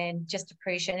me and just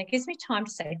appreciating. It gives me time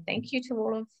to say thank you to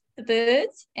all of the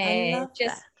birds, and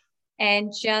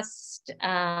just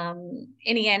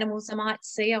any animals I might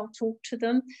see, I'll talk to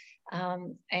them.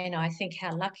 And I think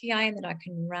how lucky I am that I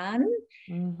can run.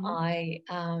 I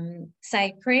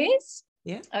say prayers.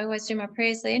 Yeah. I always do my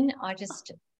prayers then. I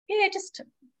just a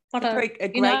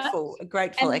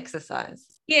grateful exercise.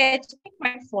 Yeah, to be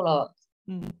grateful of.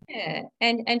 Yeah,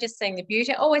 and just seeing the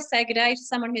beauty. I always say good day to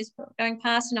someone who's going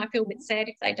past, and I feel a bit sad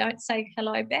if they don't say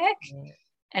hello back. Yeah.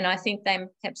 And I think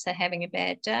perhaps they're having a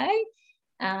bad day.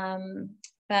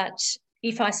 But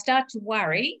if I start to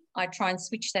worry, I try and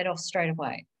switch that off straight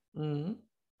away.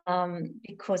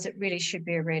 Because it really should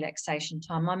be a relaxation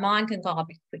time. My mind can go up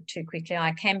too quickly.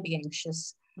 I can be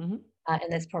anxious, and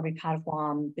that's probably part of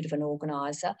why I'm a bit of an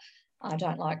organiser. I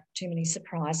don't like too many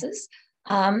surprises.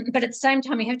 But at the same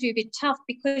time, you have to be a bit tough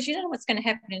because you don't know what's going to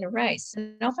happen in a race.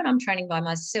 And often I'm training by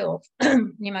myself.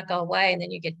 You might go away and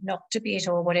then you get knocked a bit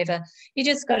or whatever. You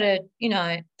just got to,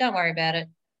 don't worry about it.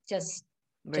 Just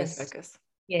refocus.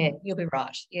 Yeah, you'll be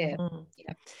right. Yeah.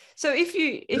 Yeah. So if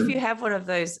you have one of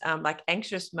those like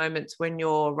anxious moments when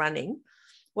you're running,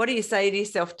 what do you say to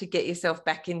yourself to get yourself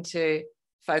back into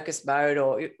focus mode,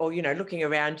 or looking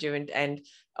around you and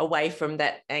away from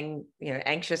that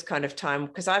anxious kind of time?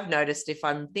 Because I've noticed if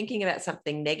I'm thinking about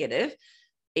something negative,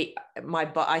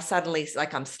 I suddenly,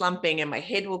 like, I'm slumping and my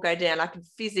head will go down. I can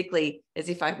physically, as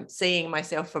if I'm seeing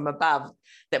myself from above,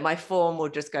 that my form will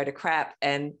just go to crap.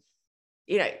 And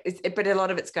but a lot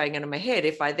of it's going on in my head.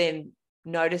 If I then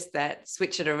notice that,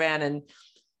 switch it around and,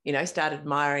 start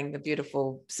admiring the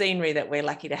beautiful scenery that we're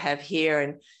lucky to have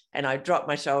here, and I drop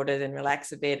my shoulders and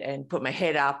relax a bit and put my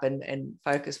head up and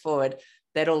focus forward,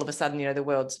 that all of a sudden, the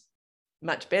world's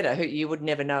much better. You would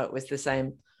never know it was the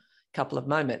same couple of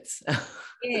moments.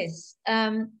 Yes.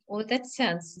 Well, that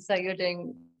sounds as though you're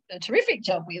doing a terrific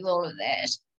job with all of that.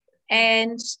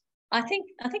 And I think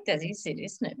that is it,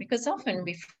 isn't it? Because often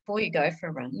before you go for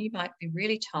a run, you might be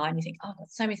really tired and you think, oh, I've got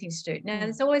so many things to do. Now,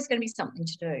 there's always going to be something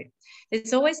to do.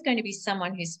 There's always going to be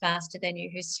someone who's faster than you,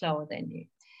 who's slower than you.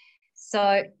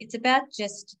 So it's about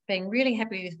just being really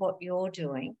happy with what you're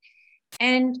doing.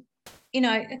 And,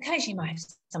 occasionally you might have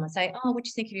someone say, oh, what do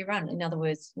you think of your run? In other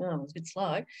words, oh, it was a bit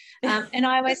slow. And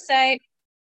I always say,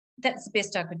 that's the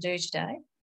best I could do today.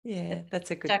 Yeah,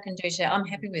 that's a good. I can do today. I'm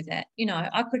happy with that.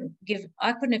 I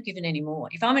couldn't have given any more.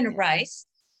 If I'm in a race,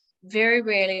 very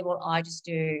rarely will I just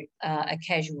do a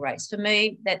casual race. For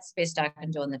me, that's the best I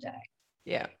can do on the day.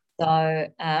 Yeah. So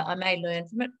I may learn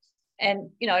from it. And,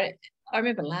 I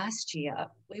remember last year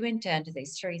we went down to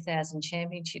these 3,000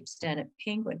 championships down at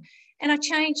Penguin, and I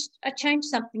changed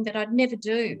something that I'd never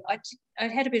do. I'd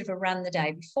had a bit of a run the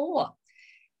day before,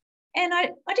 and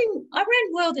I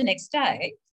ran well the next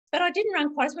day, but I didn't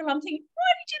run quite as well. I'm thinking,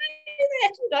 why did you do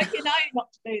that? Like,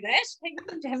 not to do that. You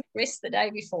need to have a rest the day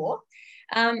before.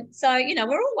 So,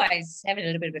 we're always having a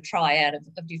little bit of a try out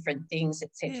of different things,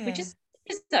 etc., which is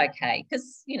okay,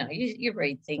 because you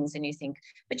read things and you think,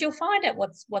 but you'll find out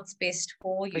what's best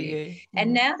for you.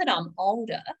 And now that I'm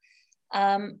older,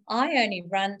 I only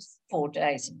run 4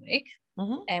 days a week,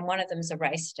 and one of them's a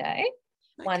race day,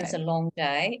 one's a long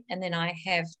day, and then I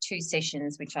have 2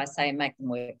 sessions which I say make them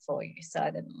work for you, so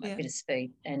that a bit of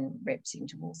speed and reps in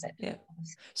towards that.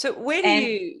 So where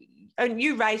do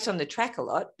you race on the track a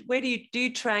lot? Where do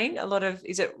you train a lot of?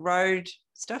 Is it road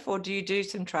stuff, or do you do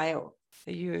some trail?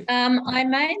 I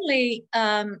mainly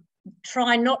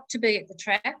try not to be at the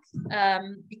track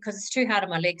because it's too hard on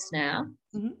my legs now,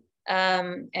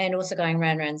 and also going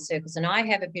round in circles. And I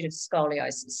have a bit of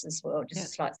scoliosis as well, just a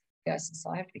slight scoliosis,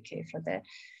 so I have to be careful of that.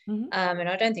 And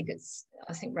I don't think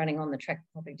I think running on the track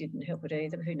probably didn't help it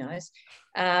either, who knows.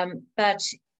 But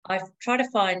I try to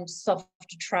find softer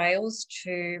trails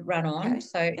to run on.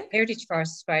 So Heritage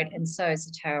Forest is great, and so is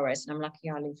the Tara Race, and I'm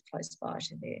lucky I live close by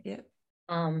to there.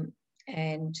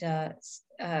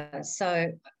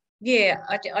 So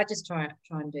I just try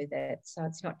and do that, so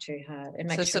it's not too hard. And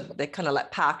make sure they're kind of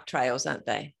like park trails, aren't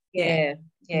they?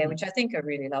 Which I think are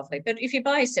really lovely. But if you're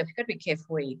by yourself, you've got to be careful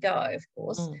where you go, of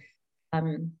course.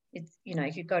 It's you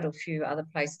could go to a few other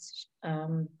places,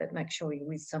 but make sure you're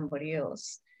with somebody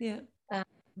else.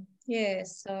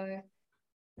 So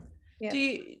do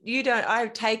you don't I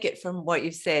take it from what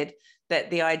you've said that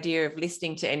the idea of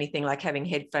listening to anything, like having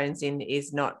headphones in,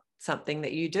 is not something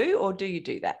that you do, or do you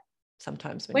do that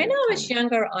sometimes? When I was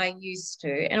younger, I used to,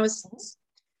 and it was,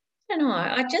 I don't know,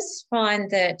 I just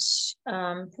find that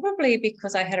probably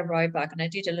because I had a road bike and I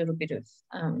did a little bit of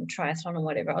triathlon or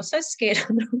whatever, I was so scared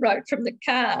on the road from the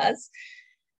cars.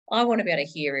 I want to be able to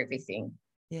hear everything.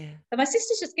 But my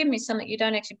sister's just given me something you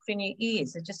don't actually put in your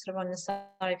ears. They're just sort of on the side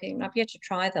of you. I've yet to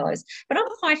try those. But I'm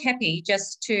quite happy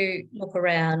just to look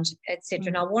around, etc.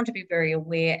 And I want to be very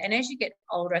aware. And as you get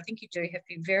older, I think you do have to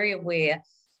be very aware,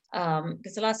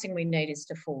 because the last thing we need is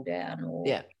to fall down or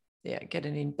get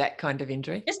that kind of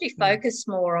injury. Just be focused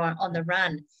more on the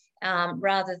run,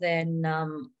 rather than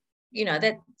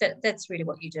that's really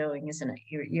what you're doing, isn't it?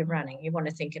 You're running. You want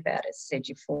to think about it, said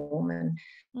your form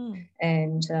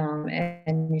and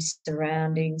your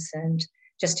surroundings, and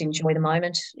just enjoy the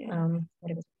moment,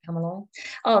 whatever's come along.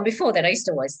 Oh, and before that, I used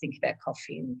to always think about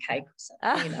coffee and cake or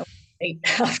something, eat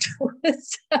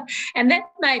afterwards. And that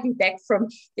made me back from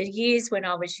the years when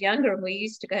I was younger, and we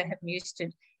used to go have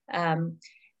Newstead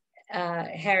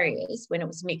Harriers when it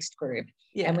was mixed group,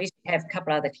 and we used to have a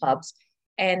couple other clubs.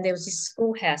 And there was this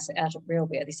schoolhouse out at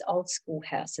Reelborough, this old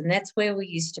schoolhouse, and that's where we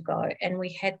used to go. And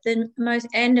we had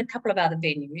and a couple of other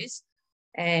venues,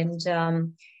 and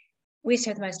we used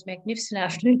to have the most magnificent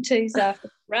afternoon teas after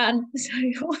the run. So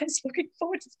you're always looking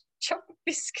forward to chocolate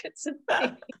biscuits and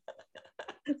things.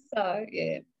 So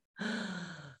the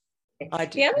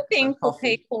other thing for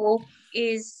people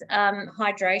is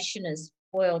hydration as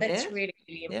well. That's really,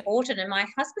 really important. And my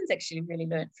husband's actually really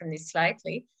learnt from this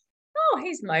lately.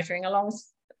 He's motoring along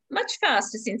much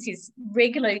faster since he's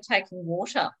regularly taking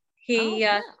water. He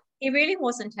really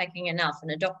wasn't taking enough,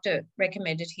 and a doctor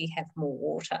recommended he have more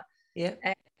water.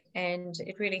 And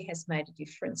it really has made a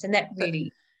difference. And that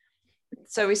really...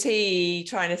 So is he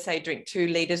trying to say drink 2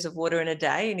 litres of water in a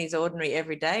day in his ordinary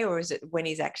every day, or is it when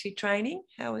he's actually training?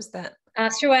 How is that?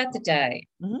 Throughout the day.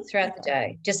 Throughout the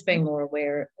day. Just being more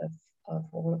aware of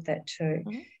all of that too.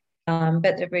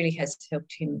 But it really has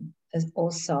helped him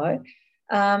also.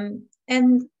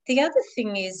 And the other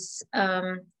thing is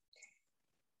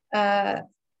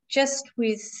just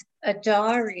with a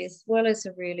diary as well as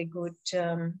a really good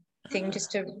thing,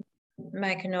 just to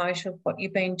make a note of what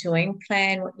you've been doing,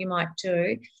 plan what you might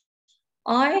do.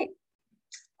 I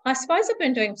suppose I've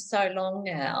been doing for so long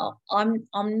now, I'm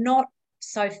not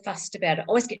so fussed about it. I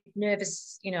always get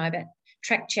nervous, about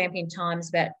track champion times,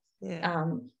 about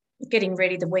getting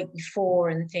ready the week before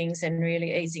and things, and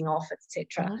really easing off,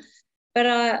 etc. But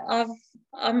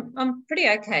I'm pretty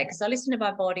okay, because I listen to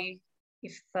my body.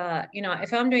 If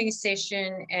if I'm doing a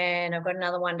session and I've got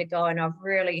another one to go and I've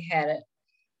really had it,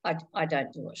 I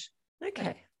don't do it.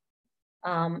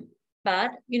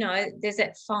 But there's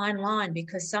that fine line,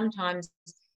 because sometimes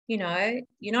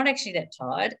you're not actually that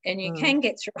tired and you can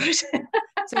get through it.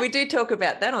 So we do talk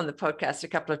about that on the podcast a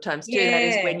couple of times too. Yeah. That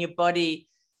is when your body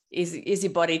is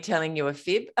your body telling you a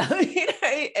fib,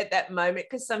 at that moment,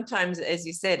 because sometimes, as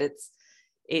you said,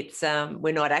 it's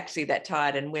we're not actually that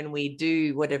tired, and when we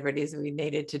do whatever it is we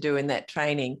needed to do in that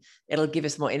training, it'll give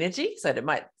us more energy. So it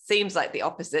might seems like the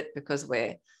opposite because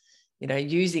we're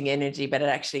using energy, but it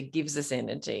actually gives us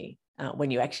energy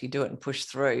when you actually do it and push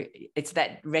through. It's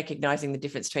that recognizing the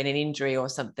difference between an injury or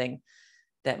something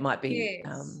that might be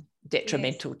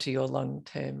detrimental to your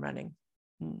long-term running.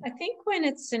 I think when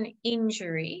it's an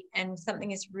injury and something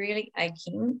is really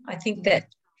aching, I think that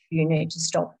you need to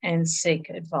stop and seek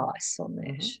advice on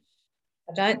that.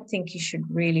 I don't think you should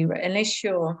really, unless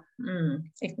you're,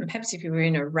 perhaps if you were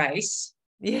in a race.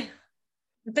 Yeah.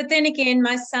 But then again,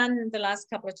 my son, the last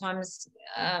couple of times,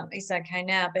 he's okay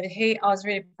now, but I was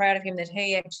really proud of him that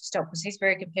he actually stopped because he's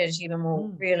very competitive and will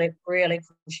really, really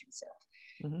push himself.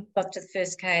 Got to the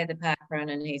first K of the park run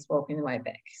and he's walking the way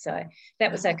back. So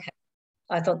that was okay.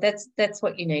 I thought that's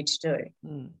what you need to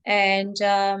do. And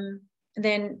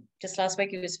then just last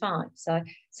week he was fine. So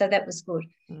that was good.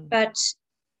 But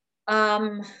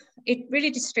it really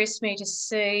distressed me to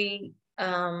see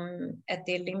at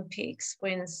the Olympics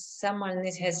when someone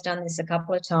has done this a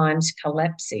couple of times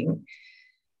collapsing.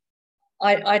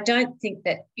 I don't think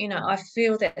that, I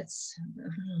feel that's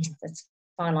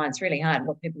fine line. It's really hard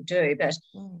what people do, but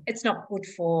it's not good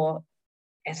for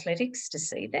athletics to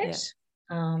see that.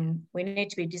 Yeah. We need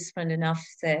to be disciplined enough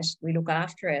that we look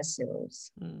after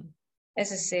ourselves.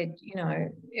 As I said,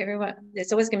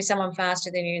 there's always going to be someone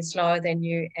faster than you and slower than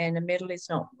you, and a medal is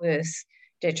not worth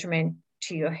detriment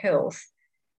to your health.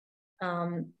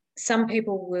 Some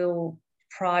people will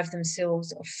deprive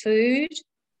themselves of food,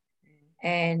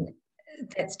 and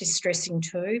that's distressing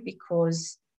too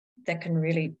because that can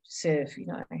really serve,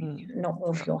 not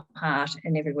well for your heart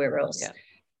and everywhere else. Yeah.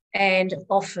 And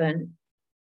often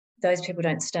those people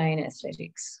don't stay in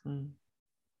athletics.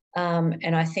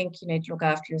 And I think you need to look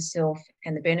after yourself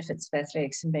and the benefits of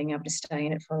athletics and being able to stay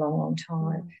in it for a long, long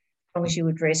time. As long as you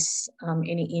address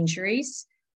any injuries,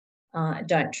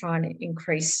 don't try and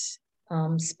increase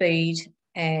speed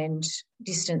and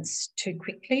distance too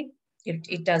quickly.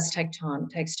 It does take time.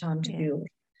 It takes time to build.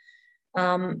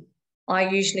 I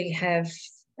usually have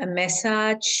a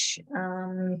massage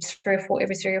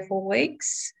every 3 or 4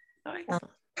 weeks.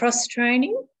 Cross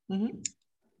training.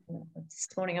 This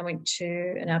morning I went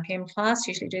to an RPM class,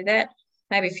 usually do that,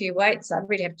 maybe a few weights. I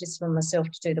really have to discipline myself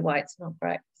to do the weights. I'm not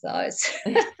great with those.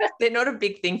 They're not a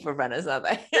big thing for runners, are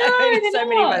they? No, so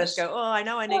many runners go, I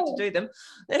know I need to do them.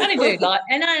 I only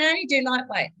do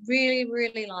lightweight, really,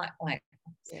 really lightweight.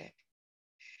 Yeah.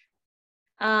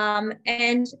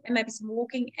 And maybe some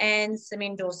walking and some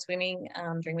indoor swimming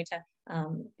during winter.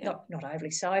 Not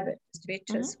overly so, but just a bit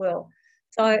as well.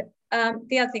 So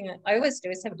the other thing I always do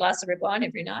is have a glass of red wine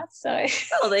every night. So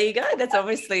there you go. That's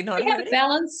obviously not have a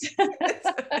balance.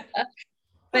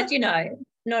 But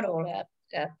not all out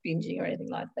binging or anything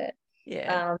like that.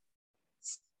 Yeah.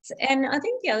 And I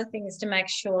think the other thing is to make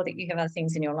sure that you have other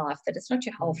things in your life, that it's not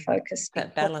your whole focus.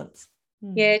 That balance.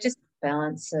 Yeah, just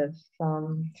balance of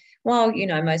most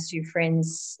of your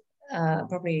friends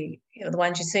probably the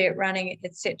ones you see at running,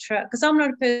 etc. Because I'm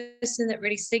not a person that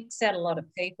really seeks out a lot of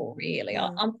people, really.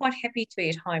 I'm quite happy to be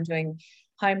at home doing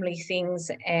homely things,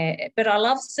 but I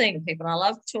love seeing people. I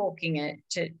love talking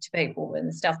to people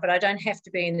and stuff, but I don't have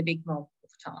to be in the big mob all the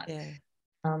time. Yeah.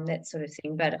 That sort of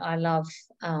thing. But I love,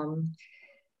 going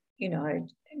to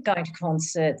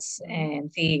concerts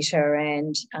and theatre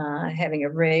and having a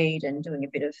read and doing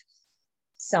a bit of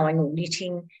sewing or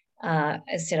knitting. As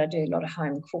I said, I do a lot of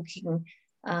home cooking.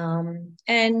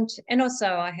 And also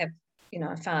I have,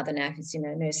 a father now who's in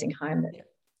a nursing home that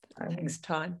takes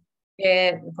time.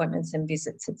 Yeah, appointments and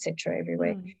visits, etc. every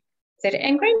week.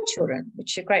 And grandchildren,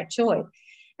 which are great joy.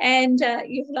 And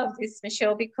you've loved this,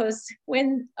 Michelle, because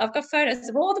when I've got photos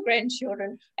of all the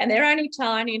grandchildren and they're only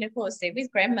tiny, and of course they're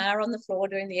with grandma on the floor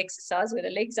doing the exercise with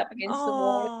her legs up against the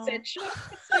wall, etc.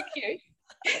 It's so cute.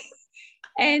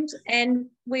 And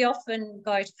we often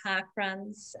go to park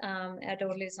runs. Our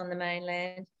daughter lives on the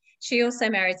mainland. She also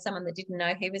married someone that didn't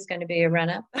know he was going to be a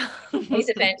runner. He's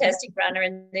a fantastic runner,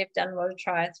 and they've done a lot of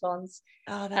triathlons.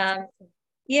 Oh, that's awesome.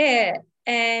 Yeah,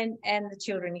 and the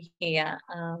children here,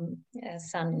 our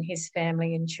son and his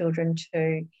family and children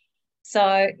too.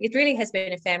 So it really has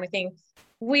been a family thing.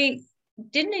 We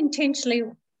didn't intentionally.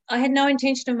 I had no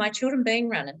intention of my children being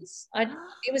runners.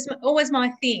 It was always my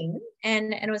thing,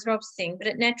 and it was Rob's thing, but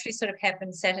it naturally sort of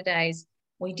happened. Saturdays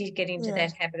we did get into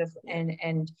that habit of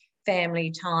and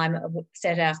family time.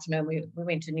 Saturday afternoon we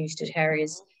went to Newstead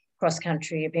Harriers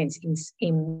cross-country events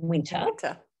in winter. In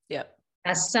winter, yep.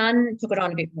 Our son took it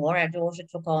on a bit more. Our daughter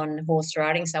took on horse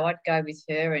riding, so I'd go with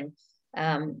her and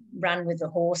run with the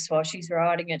horse while she's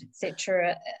riding it,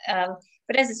 etc.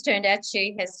 But as it's turned out,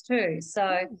 she has too.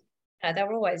 So they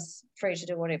were always free to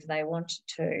do whatever they wanted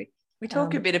to. We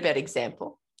talk a bit about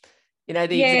example. The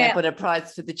example that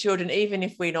applies to the children, even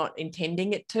if we're not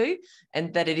intending it to,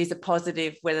 and that it is a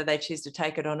positive whether they choose to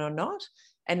take it on or not.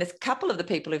 And a couple of the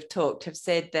people who've talked have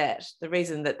said that the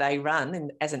reason that they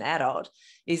run as an adult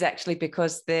is actually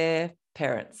because their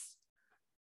parents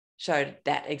showed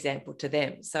that example to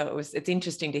them. So it's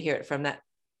interesting to hear it from that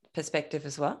perspective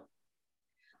as well.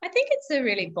 I think it's a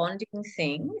really bonding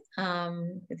thing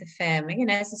with the family.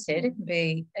 And as I said, it can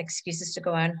be excuses to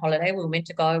go on holiday. We were meant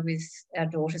to go with our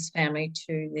daughter's family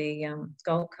to the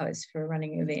Gold Coast for a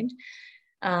running event.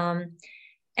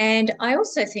 And I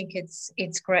also think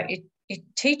it's great. It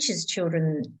teaches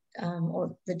children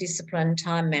or the discipline,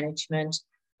 time management,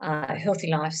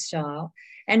 healthy lifestyle.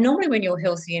 And normally when you're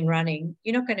healthy and running,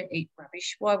 you're not going to eat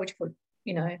rubbish. Why would you put,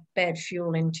 bad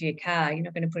fuel into your car? You're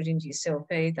not going to put it into yourself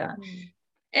either.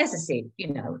 As I said,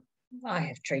 I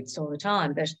have treats all the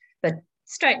time, but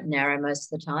straight and narrow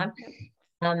most of the time.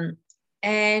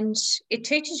 And it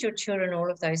teaches your children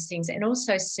all of those things, and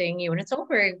also seeing you. And it's all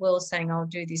very well saying, I'll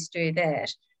do this, do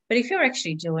that. But if you're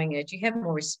actually doing it, you have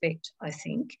more respect, I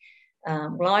think.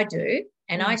 Well, I do.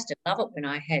 And I used to love it when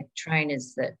I had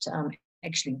trainers that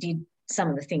actually did some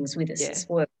of the things with us as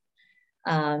well.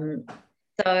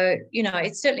 So,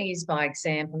 it certainly is by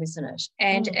example, isn't it?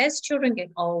 And as children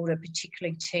get older,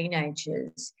 particularly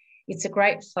teenagers, it's a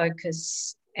great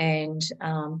focus and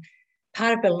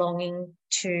part of belonging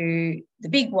to the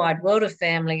big wide world of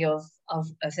family of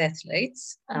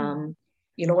athletes.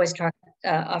 You'll always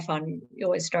I find you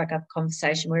always strike up a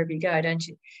conversation wherever you go, don't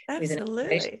you?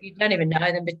 Absolutely. You don't even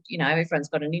know them, but, everyone's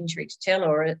got an injury to tell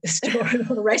or a story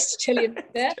or a race to tell you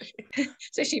about.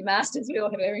 Especially masters, we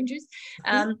all have our injuries.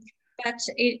 But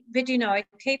it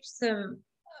keeps them,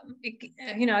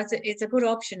 it's a good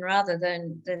option rather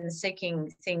than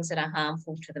seeking things that are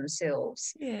harmful to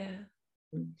themselves. Yeah.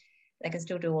 They can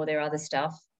still do all their other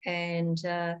stuff. And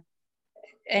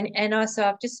also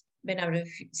I've just been able to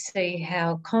see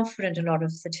how confident a lot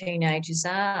of the teenagers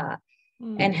are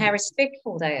and how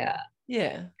respectful they are.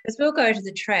 Yeah. Because we'll go to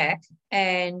the track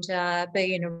and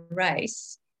be in a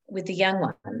race with the young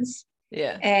ones.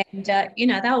 Yeah. And,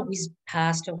 they'll whiz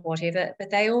past or whatever,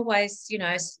 but they always,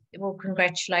 will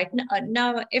congratulate.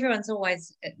 No, everyone's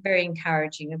always very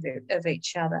encouraging of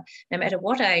each other, no matter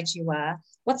what age you are,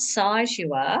 what size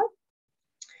you are,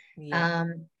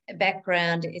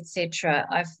 background, etc.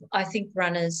 I think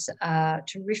runners are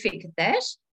terrific at that.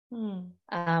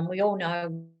 We all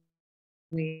know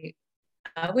we're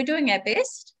doing our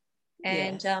best.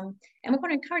 And we want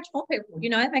to encourage more people.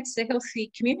 It makes a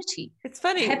healthy community. It's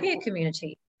funny. A happier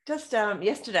community. Just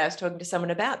yesterday I was talking to someone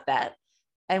about that,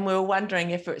 and we were wondering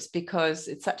if it's because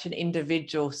it's such an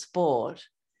individual sport.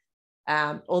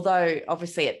 Although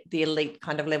obviously at the elite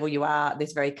kind of level you are,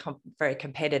 there's very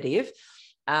competitive.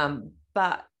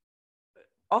 But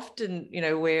often,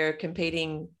 we're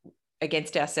competing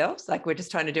against ourselves. Like we're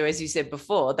just trying to do, as you said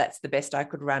before, that's the best I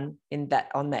could run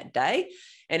on that day.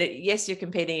 And yes, you're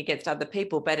competing against other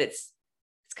people, but it's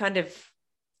kind of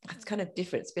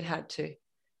different. It's a bit hard to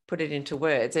put it into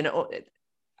words. And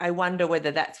I wonder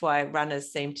whether that's why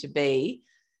runners seem to be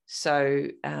so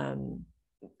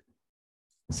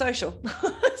social,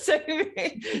 so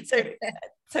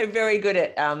very good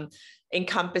at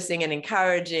encompassing and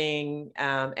encouraging,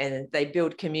 and they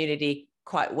build community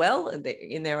quite well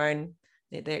in their own.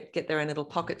 They get their own little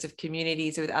pockets of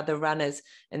communities with other runners,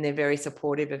 and they're very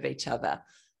supportive of each other,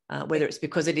 whether it's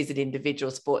because it is an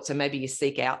individual sport. So maybe you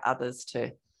seek out others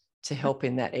to help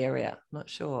in that area. I'm not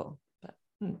sure. But,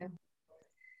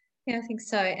 Yeah, I think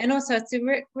so. And also it's a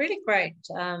really great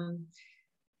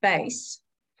base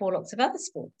for lots of other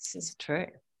sports. It's true.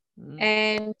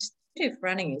 And if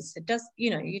running is, it does,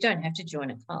 you don't have to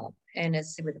join a club. And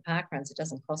as with the park runs, it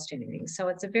doesn't cost anything. So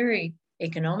it's a very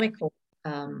economical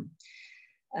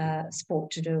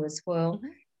sport to do as well.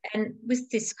 And with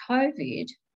this COVID,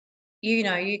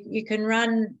 you can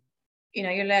run,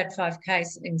 you're allowed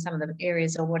 5Ks in some of the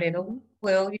areas or whatever.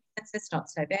 Well, that's not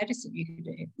so bad, is it? You could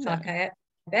do 5K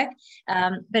back.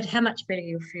 But how much better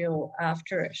you feel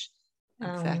after it.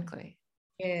 Exactly.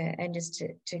 Yeah, and just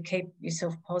to keep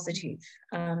yourself positive.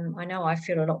 I know I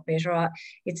feel a lot better.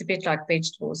 It's a bit like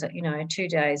vegetables. 2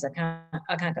 days I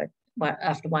can't go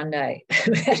after 1 day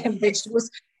without having vegetables,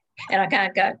 and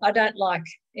I don't like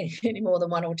any more than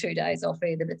 1 or 2 days off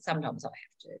either. But sometimes I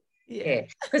have to. Yeah,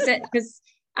 because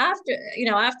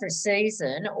after a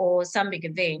season or some big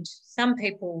event, some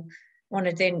people want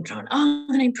to then try and, I'm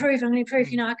going to improve. I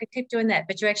could keep doing that.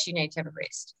 But you actually need to have a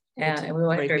rest. And we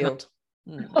all rebuild.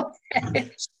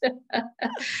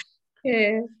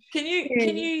 Yeah.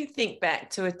 Can you think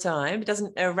back to a time,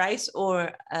 a race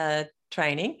or a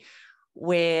training,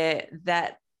 where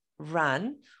that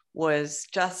run was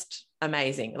just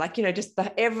amazing? Like, just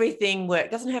everything worked.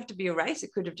 It doesn't have to be a race.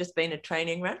 It could have just been a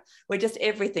training run where just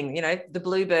everything, the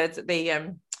bluebirds,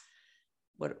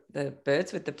 the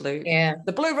birds with the blue,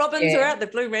 the blue robins are out, the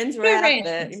blue wrens were out.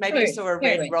 Maybe you saw a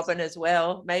red robin as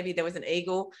well. Maybe there was an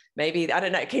eagle. Maybe, I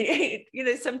don't know. Can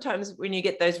you, sometimes when you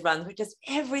get those runs, where just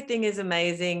everything is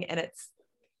amazing, and it's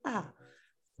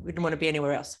we didn't want to be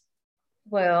anywhere else.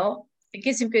 Well, it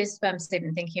gives me goosebumps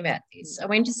even thinking about this. I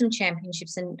went to some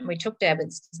championships and we took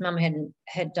Dabbits because Mum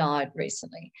had died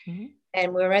recently,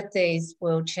 and we were at these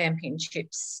world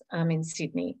championships in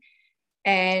Sydney,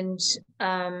 and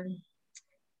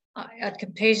I'd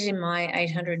competed in my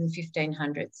 800 and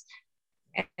 1500s,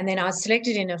 and then I was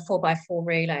selected in a 4x4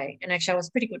 relay, and actually I was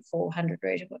a pretty good 400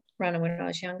 runner when I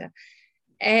was younger,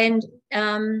 and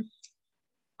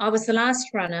I was the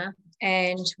last runner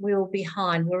and we were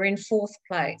behind. We were in fourth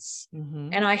place,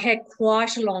 and I had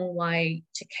quite a long way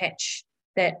to catch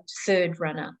that third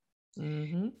runner,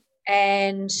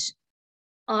 and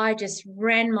I just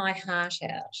ran my heart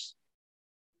out,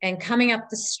 and coming up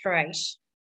the straight,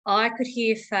 I could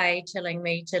hear Faye telling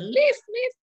me to lift,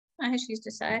 as she used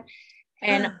to say.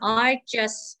 And I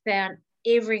just found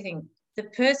everything. The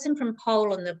person from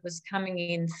Poland that was coming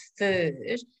in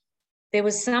third, there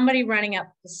was somebody running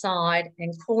up the side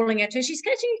and calling out to her, she's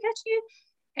catching you.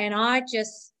 And I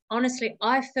just, honestly,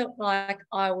 I felt like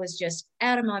I was just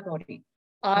out of my body.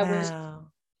 I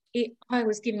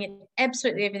was giving it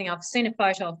absolutely everything. I've seen a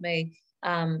photo of me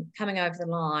coming over the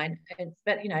line,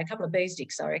 but, a couple of bee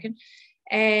sticks, I reckon.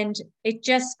 And it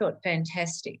just got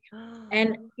fantastic.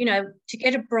 And, to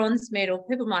get a bronze medal,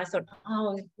 people might have thought,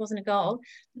 it wasn't a gold.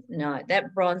 No,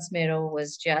 that bronze medal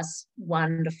was just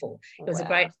wonderful. It was a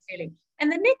great feeling.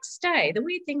 And the next day, the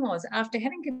weird thing was, after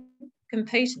having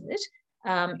competed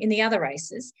in the other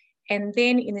races and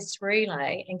then in this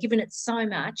relay and given it so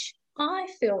much, I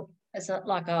felt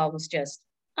like I was just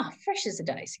fresh as a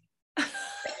daisy.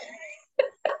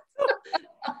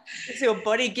 It's your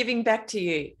body giving back to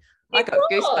you. I got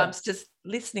goosebumps just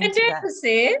listening to that. Dad was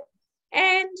there,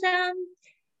 and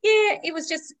it was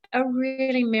just a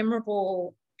really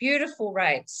memorable, beautiful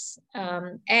race.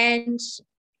 And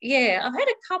I've had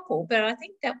a couple, but I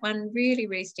think that one really,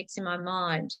 really sticks in my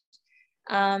mind.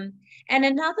 And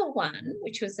another one,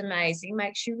 which was amazing,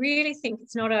 makes you really think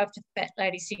it's not over to Fat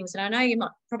Lady Sings. And I know you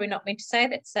might probably not meant to say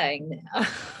that saying now,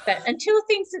 but until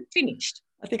things are finished.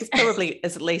 I think it's probably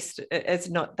as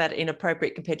not that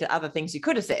inappropriate compared to other things you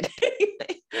could have said.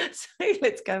 So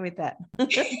let's go with that.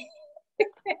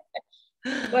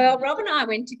 Well, Rob and I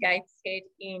went to Gateshead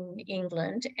in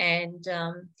England, and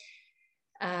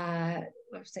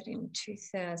what was that, in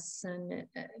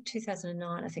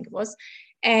 2009, I think it was.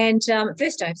 And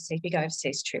first big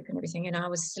overseas trip and everything. And I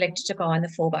was selected to go on the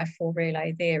 4x4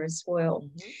 relay there as well.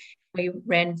 We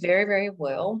ran very, very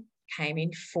well. Came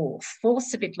in fourth.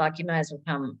 Fourth's a bit like you may as well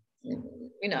come,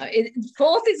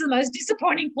 fourth is the most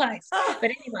disappointing place.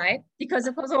 But anyway, because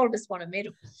of course all of us want a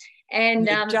medal. And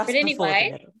but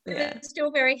anyway, we were still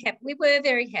very happy. We were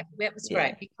very happy. That was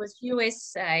great because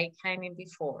USA came in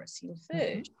before us in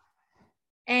third.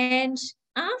 And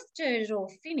after it all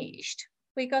finished,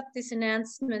 we got this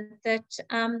announcement that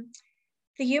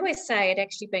the USA had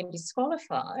actually been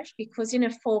disqualified because in a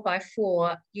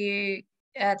 4x4,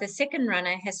 the second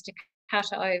runner has to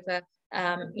cut over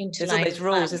into There's all these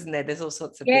rules, isn't there? There's all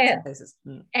sorts of bits and pieces.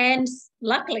 And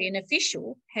luckily an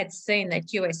official had seen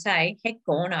that USA had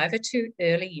gone over too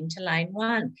early into lane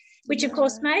one, which of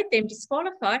course made them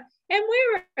disqualified, and we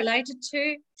were related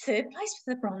to third place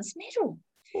for the bronze medal.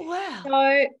 Wow.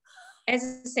 So, as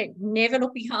I said, never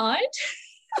look behind.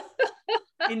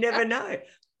 You never know.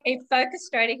 Focus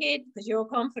straight ahead because you're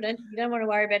confident. You don't want to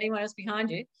worry about anyone else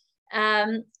behind you.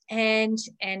 And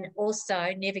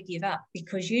also never give up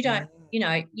because you don't,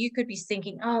 you could be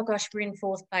thinking, oh gosh, we're in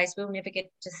fourth place, we'll never get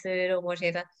to third or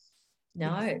whatever.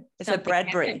 No. It's a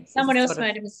Bradbury. Happened. Someone else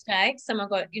made a mistake. Someone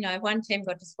got, one team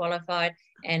got disqualified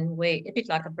and a bit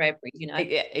like a Bradbury,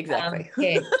 Yeah,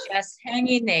 exactly. Just hang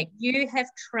in there. You have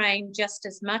trained just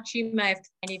as much. You may have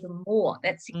trained even more.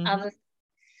 That's the other thing,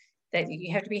 that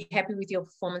you have to be happy with your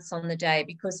performance on the day,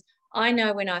 because I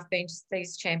know when I've been to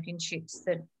these championships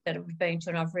that I've been to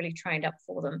and I've really trained up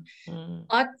for them,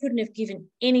 I couldn't have given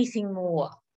anything more.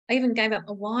 I even gave up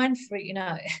my wine for it, you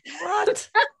know. What?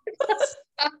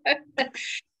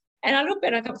 And I look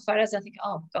back, I got photos, and I think,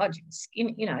 oh God, you were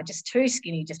skinny, you know, just too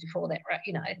skinny just before that, right?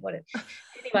 You know,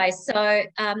 anyway, so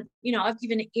you know, I've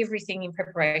given everything in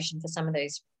preparation for some of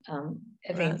these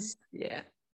events. Yeah.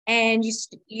 And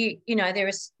you know,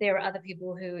 there are other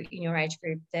people who in your age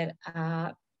group that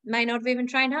may not have even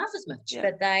trained half as much,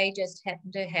 but they just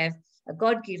happen to have a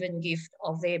God-given gift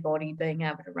of their body being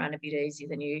able to run a bit easier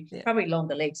than you. Yeah. Probably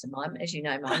longer legs than mine, as you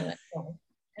know, mine.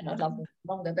 And I'd love them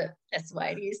longer, but that's the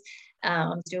way it is.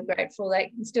 I'm still grateful they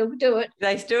can still do it.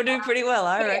 They still do pretty well,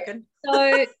 I reckon.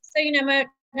 So you know,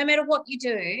 no matter what you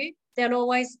do, there'll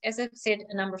always, as I've said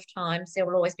a number of times, there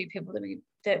will always be people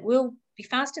that will be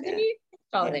faster than you,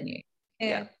 slower than you.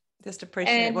 Yeah. Just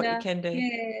appreciate what you can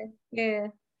do. Yeah.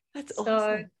 That's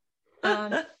awesome.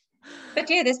 But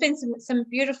yeah, there's been some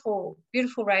beautiful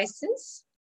races.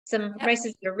 Some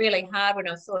races that are really hard when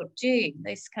I thought, gee,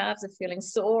 these calves are feeling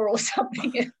sore or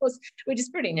something else, which is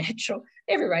pretty natural.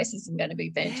 Every race isn't going to be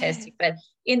fantastic, but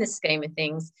in the scheme of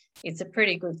things, it's a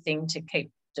pretty good thing to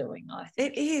keep doing, I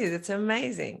think. It is. It's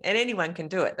amazing. And anyone can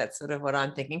do it. That's sort of what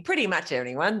I'm thinking. Pretty much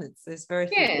anyone. There's very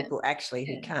few people actually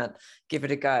who can't give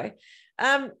it a go.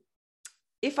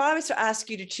 If I was to ask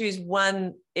you to choose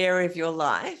one area of your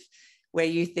life where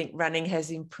you think running has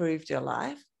improved your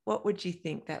life, what would you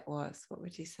think that was? What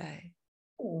would you say?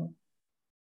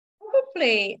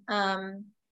 Probably, I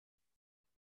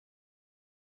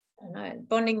don't know,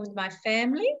 bonding with my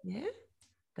family. Yeah,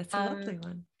 that's a lovely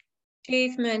one.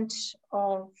 Achievement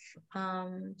of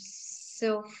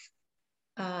self.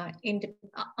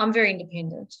 I'm very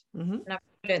independent, and I've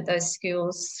learned those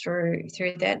skills through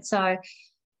that. So,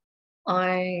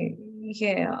 I'm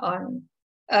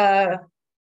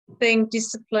being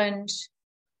disciplined.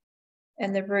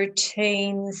 And the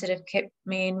routines that have kept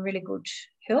me in really good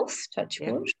health, touch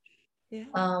wood,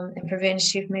 and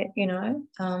preventative, you know,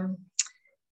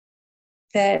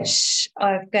 that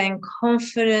I've gained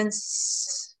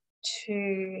confidence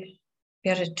to be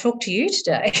able to talk to you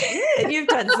today. Yeah, you've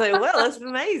done so well. It's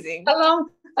amazing. along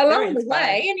the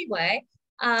way, anyway,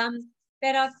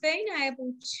 that I've been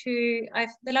able to,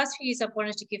 the last few years I've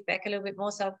wanted to give back a little bit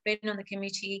more, so I've been on the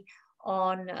committee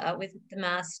with the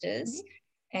Masters.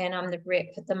 And I'm the rep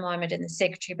at the moment and the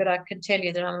secretary, but I can tell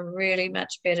you that I'm a really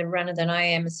much better runner than I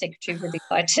am a secretary with the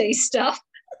IT stuff.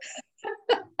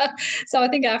 So I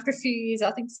think after a few years,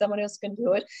 I think someone else can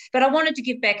do it. But I wanted to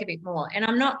give back a bit more. And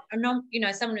I'm not, you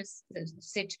know, someone has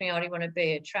said to me, oh, do you want to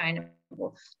be a trainer?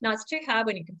 Well, no, it's too hard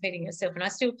when you're competing yourself. And I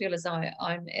still feel as though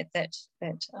I'm at that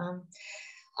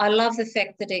I love the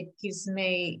fact that it gives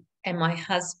me and my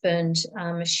husband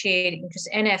a shared interest,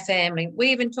 and our family.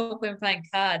 We even talk when we're playing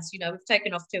cards, you know, we've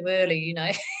taken off too early, you know.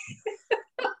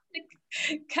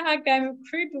 Card game of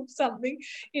crib or something,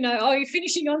 you know, oh, you're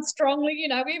finishing on strongly, you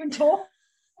know, we even talk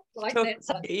like that.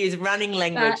 So. Use running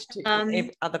language to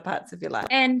other parts of your life.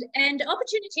 And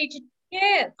opportunity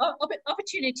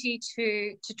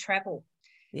to travel.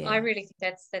 Yeah. I really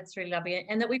think that's really lovely,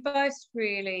 and that we both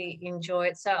really enjoy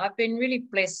it. So I've been really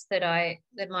blessed that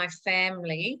my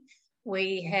family,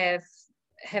 we have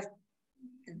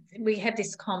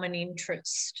this common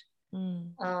interest,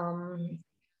 and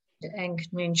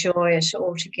can enjoy it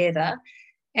all together,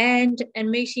 and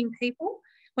meeting people.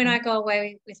 When I go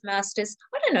away with Masters,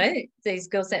 I don't know these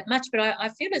girls that much, but I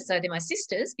feel as though they're my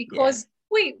sisters because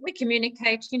we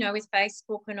communicate, you know, with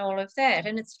Facebook and all of that,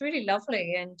 and it's really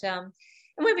lovely. And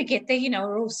when we get there, you know,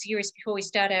 we're all serious before we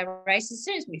start our race. As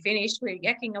soon as we finish, we're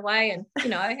yakking away and, you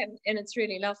know, and it's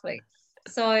really lovely.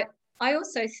 So I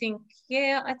also think,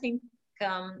 I think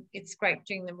it's great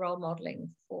doing the role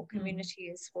modelling for community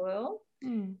as well.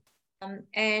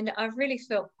 And I've really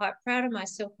felt quite proud of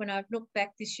myself when I've looked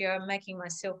back this year. I'm making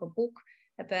myself a book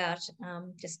about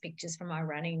just pictures from my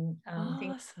running,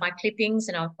 my clippings,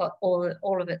 and I've got all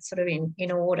of it sort of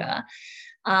in order.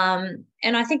 And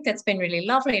I think that's been really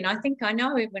lovely. And I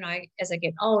know as I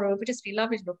get older, it would just be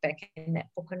lovely to look back in that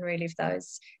book and relive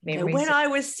those memories. When I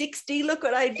was 60, look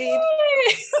what I did.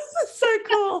 Yeah. So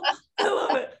cool. I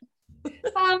love it.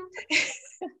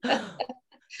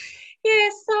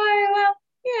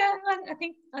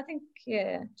 I think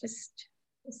just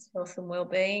health and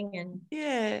well-being, and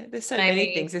there's so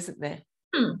many things, isn't there?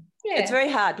 It's very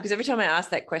hard because every time I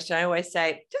ask that question, I always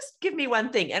say, just give me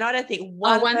one thing. And I don't think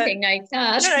one thing, no, you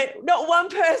can't. No, not one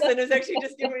person has actually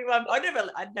just given me one.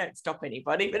 I don't stop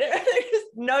anybody, but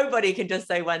nobody can just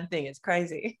say one thing. It's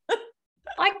crazy.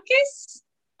 I guess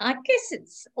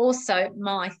it's also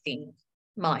my thing.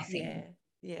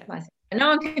 Yeah. My thing. And no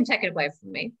one can take it away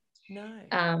from me.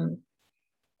 No.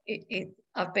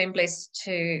 I've been blessed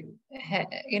to,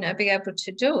 be able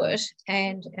to do it,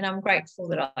 and I'm grateful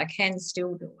that I can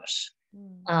still do it.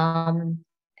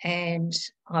 And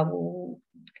I will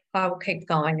keep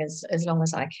going as long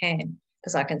as I can,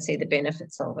 because I can see the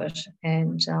benefits of it,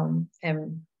 and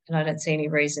I don't see any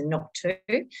reason not to.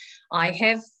 I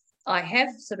have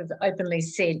sort of openly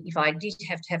said if I did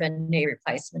have to have a knee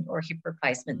replacement or a hip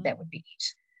replacement, that would be it.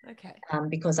 Okay.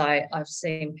 Because I've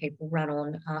seen people run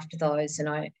on after those, and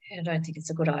I don't think it's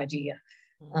a good idea.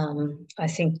 I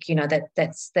think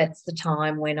that's the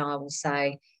time when I will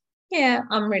say, yeah,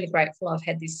 I'm really grateful I've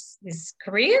had this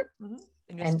career,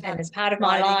 and as part of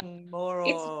my life, and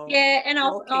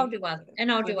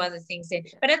I'll do other things there.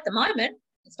 Yeah. But at the moment,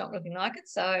 it's not looking like it.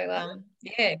 So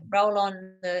roll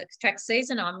on the track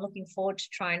season. I'm looking forward to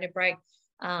trying to break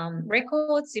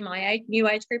records in my new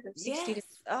age group of 60 to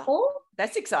 64. Oh,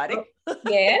 that's exciting.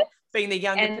 Yeah. Being the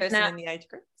younger person in the age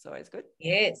group, it's always good.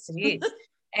 Yes, it is.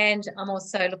 And I'm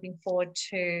also looking forward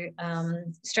to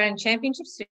Australian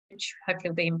Championships, which hopefully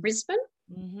will be in Brisbane.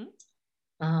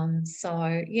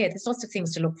 So, there's lots of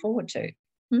things to look forward to.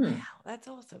 Wow, that's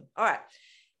awesome. All right.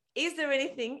 Is there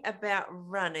anything about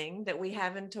running that we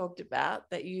haven't talked about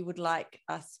that you would like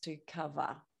us to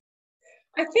cover?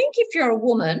 I think if you're a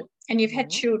woman and you've had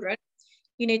children,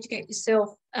 you need to get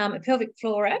yourself a pelvic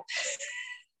floor app.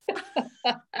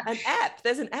 An app?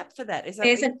 There's an app for that.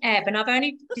 There's an app, and I've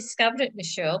only discovered it,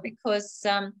 Michelle, because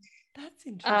that's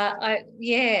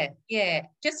interesting.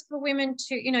 Just for women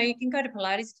to, you can go to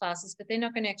Pilates classes, but they're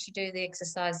not going to actually do the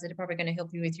exercises that are probably going to help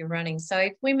you with your running. So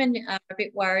if women are a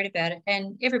bit worried about it,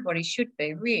 and everybody should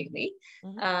be really,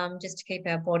 just to keep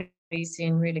our bodies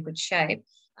in really good shape,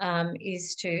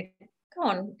 is to go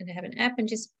on and have an app and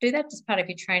just do that as part of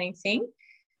your training thing.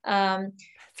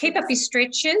 Keep up your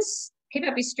stretches,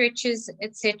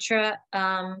 etc.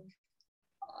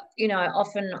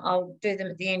 Often I'll do them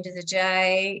at the end of the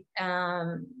day,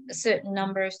 a certain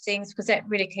number of things, because that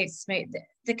really keeps me.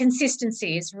 The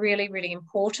consistency is really, really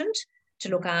important to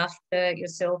look after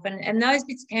yourself. And those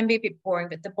bits can be a bit boring,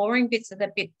 but the boring bits are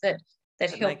the bit that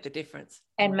help make the difference.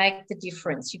 And make the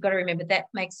difference. You've got to remember that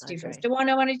makes a difference. Do I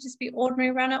want to just be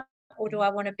ordinary runner, or do I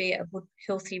want to be a good,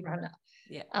 healthy runner?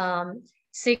 Yeah.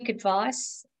 Seek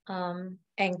advice and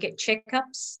get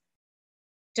checkups.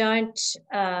 Don't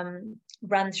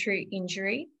run through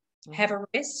injury. Have a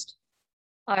rest.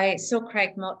 I saw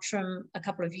Craig Mottram a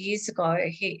couple of years ago.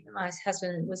 My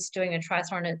husband was doing a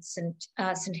triathlon at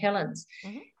St Helens,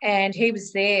 and he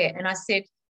was there. And I said,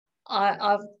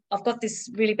 I've got this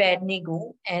really bad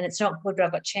niggle, and it's not good, but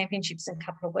I've got championships in a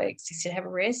couple of weeks. He said, have a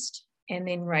rest and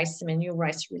then race them, and you'll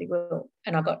race really well.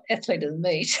 And I got athlete of the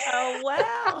meet. Oh,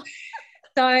 wow.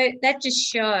 So that just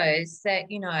shows that,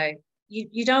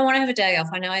 you don't want to have a day off.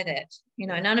 I know that.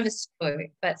 None of us do.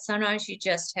 But sometimes you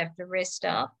just have to rest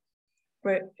up,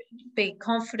 be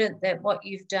confident that what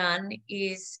you've done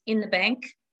is in the bank.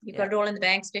 You've got it all in the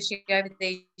bank, especially over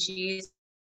these years.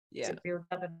 Yeah. It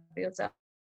builds up.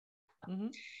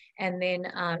 And then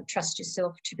trust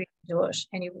yourself to be able to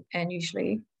do it. And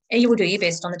usually you will do your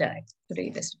best on the day. You'll do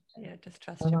your best. Yeah, just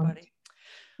trust your body.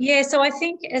 Yeah, so I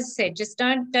think, as I said, just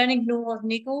don't ignore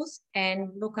niggles, and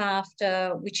look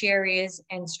after which areas,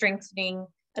 and strengthening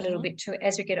a little bit too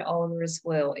as we get older as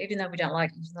well, even though we don't like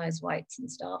lifting those weights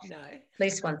and stuff. No. At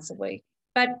least once a week.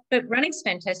 But running's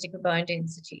fantastic for bone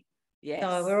density. Yes.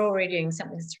 So we're already doing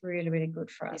something that's really, really good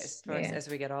for us. Yes, for us as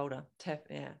we get older.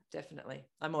 Yeah, definitely.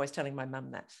 I'm always telling my mum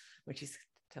that when she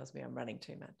tells me I'm running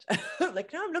too much.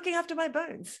 Like, no, I'm looking after my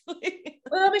bones.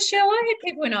 Well, Michelle, I had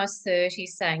people when I was 30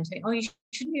 saying to me, oh, you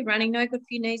shouldn't be running, no good for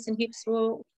your knees and hips.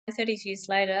 Well, 30 years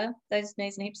later, those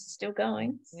knees and hips are still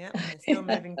going. Yeah, they're still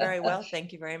moving very well.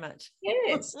 Thank you very much.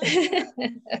 Yes. So,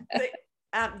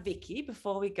 Vicky,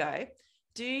 before we go,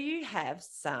 do you have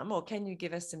some, or can you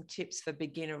give us some tips for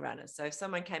beginner runners? So if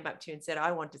someone came up to you and said,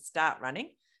 I want to start running,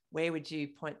 where would you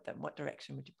point them? What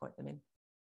direction would you point them in?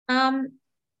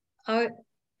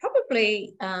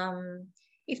 Probably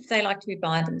if they like to be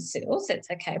by themselves, that's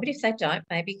okay. But if they don't,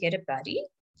 maybe get a buddy.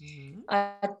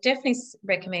 I definitely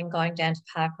recommend going down to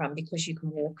Parkrun, because you can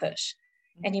walk it.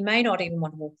 And you may not even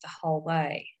want to walk the whole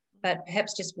way, but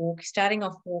perhaps just starting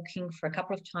off walking for a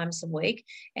couple of times a week,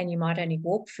 and you might only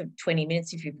walk for 20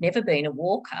 minutes if you've never been a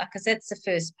walker, because that's the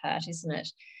first part, isn't it?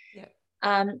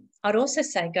 Yeah. I'd also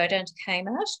say go down to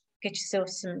Kmart, get yourself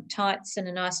some tights and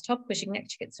a nice top, because you can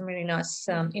actually get some really nice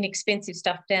inexpensive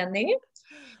stuff down there.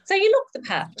 So you look the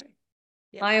part.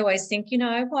 Yep. I always think,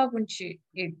 why wouldn't you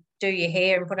do your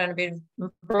hair and put on a bit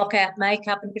of block out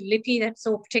makeup and a bit of lippy? That's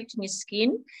all protecting your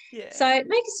skin. Yeah. So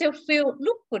make yourself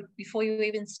look good before you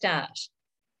even start.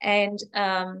 And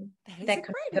that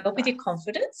could help with your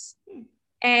confidence.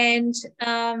 And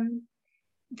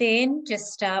then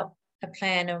just start a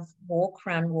plan of walk,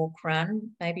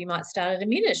 run. Maybe you might start at a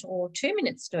minute or 2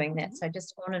 minutes doing that. So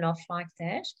just on and off like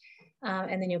that.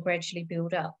 And then you'll gradually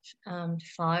build up to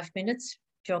 5 minutes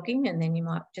jogging, and then you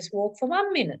might just walk for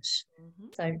 1 minute.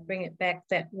 So bring it back,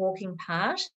 that walking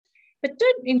part. But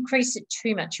don't increase it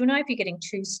too much. You'll know if you're getting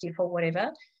too stiff or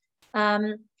whatever.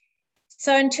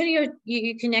 So until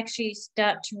you can actually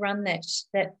start to run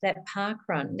that park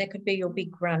run, that could be your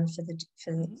big run for the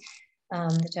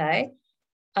day.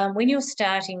 When you're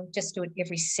starting, just do it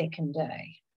every second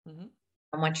day.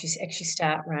 And once you actually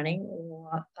start running,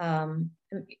 or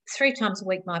 3 times a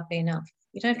week might be enough.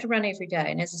 You don't have to run every day.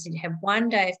 And as I said, have 1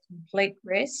 day of complete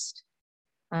rest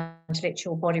to let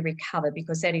your body recover,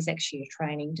 because that is actually a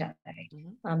training day.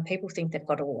 People think they've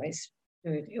got to always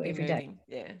do it every day.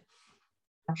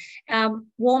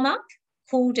 Warm up,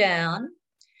 cool down.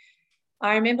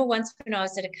 I remember once when I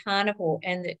was at a carnival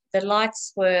and the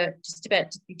lights were just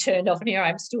about to be turned off, and here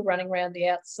I'm still running around the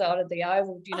outside of the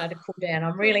oval, to cool down.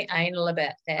 I'm really anal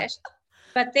about that.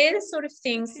 But they're the sort of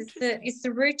things, it's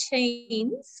the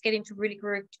routines, get into really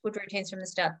good routines from the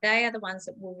start. They are the ones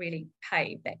that will really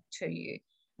pay back to you.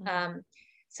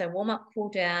 So warm up, cool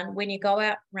down. When you go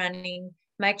out running,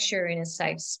 make sure you're in a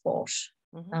safe spot.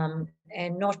 And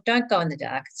don't go in the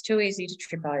dark. It's too easy to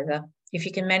trip over. If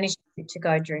you can manage to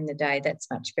go during the day, that's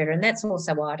much better. And that's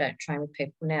also why I don't train with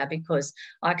people now, because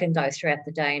I can go throughout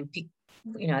the day and pick,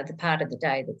 the part of the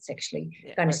day that's actually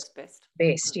going to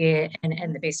best,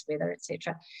 and the best weather,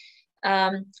 etc.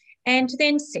 And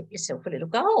then set yourself a little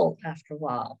goal after a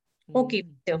while, or give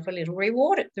yourself a little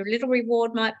reward. The little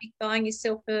reward might be buying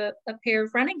yourself a pair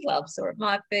of running gloves, or it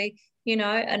might be,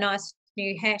 a nice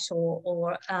new hat,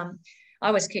 or I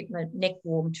always keep my neck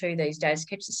warm too these days.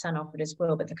 Keeps the sun off it as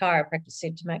well. But the chiropractor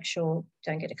said to make sure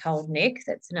don't get a cold neck.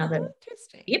 That's another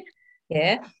tip.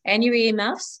 Yeah. And your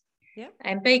earmuffs. Yeah.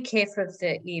 And be careful of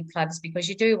the earplugs, because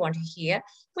you do want to hear.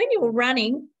 When you're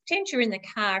running, pretend you're in the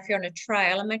car if you're on a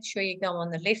trail, and make sure you go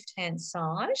on the left-hand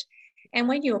side. And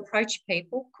when you approach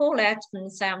people, call out to them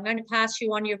and say, I'm going to pass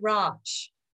you on your right.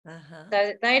 So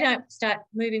that they don't start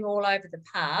moving all over the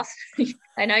path.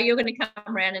 They know you're going to come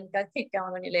around and keep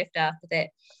going on your left after that.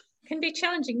 It can be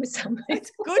challenging with some people.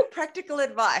 It's good practical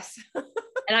advice.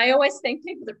 And I always thank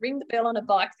people that ring the bell on a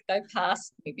bike that go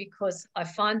past me, because I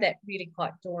find that really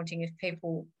quite daunting if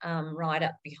people ride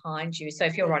up behind you. So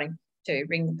if you're running to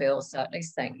ring the bell, so at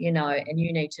least and you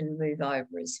need to move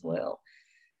over as well,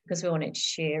 because we all need to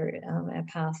share our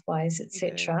pathways,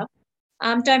 etc.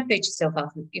 Don't beat yourself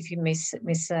up if you miss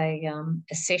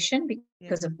a session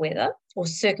because of weather or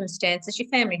circumstances. Your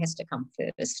family has to come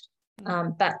first,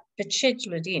 but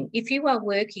schedule it in. If you are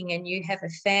working and you have a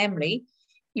family,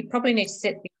 you probably need to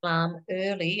set the alarm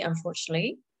early,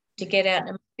 unfortunately, to get out. And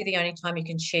it might be the only time you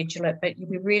can schedule it, but you'll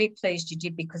be really pleased you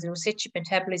did, because it will set your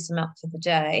metabolism up for the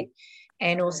day,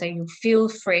 and also you'll feel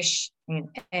fresh and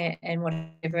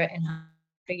whatever, and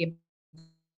your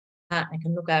partner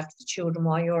can look after the children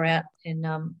while you're out, and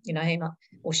he might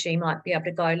or she might be able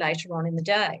to go later on in the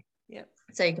day.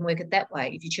 So you can work it that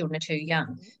way if your children are too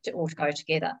young to all go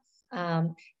together.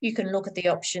 You can look at the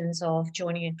options of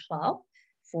joining a club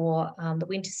for the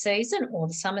winter season or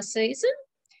the summer season.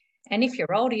 And if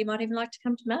you're older, you might even like to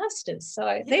come to Masters.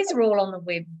 So these are all on the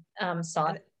web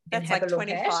site. That's like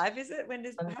 25, is it?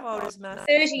 How old is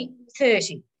Masters?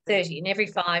 30 in every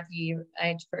 5-year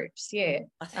age groups,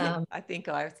 I think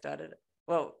I started,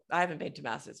 well, I haven't been to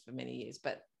Masters for many years,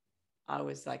 but I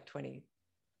was like 28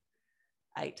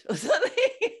 or something.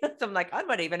 So I'm like, I'm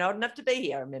not even old enough to be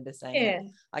here. I remember saying that.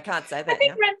 I can't say that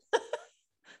now.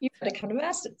 You've got to come to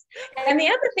Masters. And the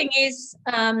other thing is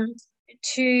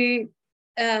to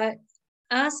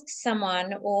ask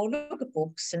someone or look at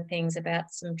books and things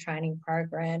about some training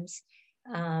programs.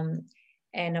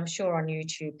 And I'm sure on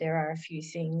YouTube there are a few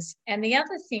things. And the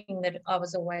other thing that I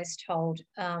was always told,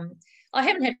 I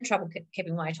haven't had trouble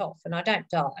keeping weight off, and I don't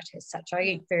diet as such. I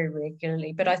eat very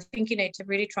regularly, but I think you need to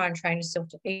really try and train yourself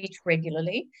to eat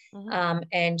regularly,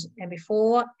 and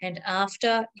before and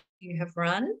after you have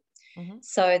run,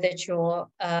 so that you're,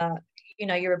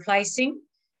 you're replacing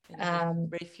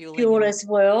fuel as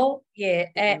well,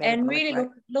 and really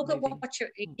look at what you're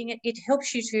eating. It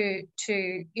helps you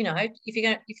to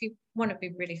if you want to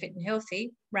be really fit and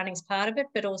healthy, running's part of it,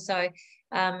 but also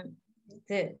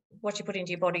what you put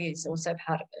into your body is also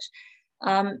part of it,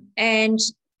 and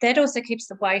that also keeps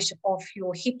the weight off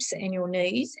your hips and your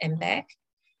knees and back.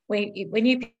 When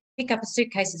you pick up a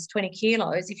suitcase that's 20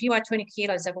 kilos, if you are 20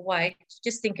 kilos overweight,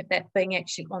 just think of that being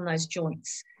actually on those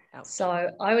joints. Ouch. So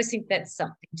I always think that's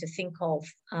something to think of.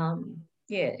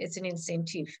 It's an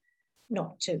incentive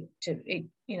not to eat,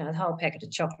 the whole packet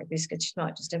of chocolate biscuits. You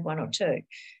might just have one or two.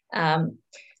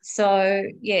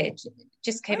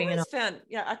 Just keeping an eye.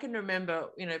 I can remember,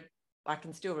 I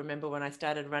can still remember when I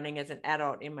started running as an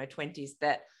adult in my 20s,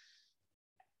 that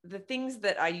the things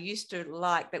that I used to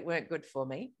like that weren't good for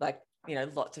me, like,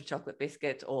 lots of chocolate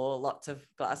biscuits or lots of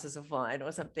glasses of wine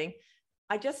or something,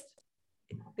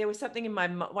 there was something in my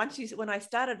when I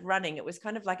started running, it was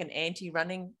kind of like an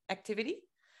anti-running activity.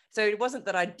 So it wasn't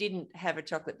that I didn't have a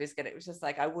chocolate biscuit. It was just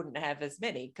like I wouldn't have as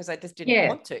many because I just didn't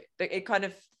want to. It kind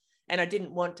of, and I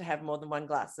didn't want to have more than one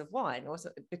glass of wine also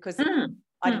because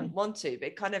I didn't want to, but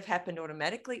it kind of happened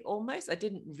automatically almost. I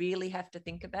didn't really have to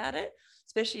think about it,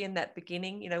 especially in that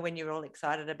beginning, when you're all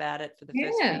excited about it for the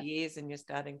first few years and you're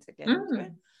starting to get into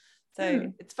it.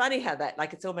 So it's funny how that,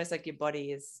 like, it's almost like your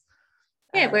body is.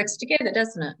 It works together,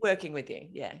 doesn't it? Working with you.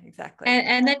 Yeah, exactly.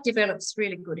 And that develops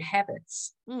really good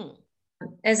habits.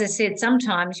 As I said,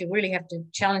 sometimes you really have to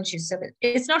challenge yourself.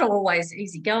 It's not always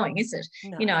easy going, is it?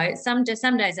 No. Some days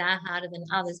are harder than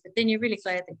others, but then you're really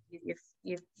glad that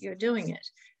you're doing it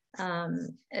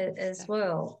as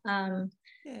well. And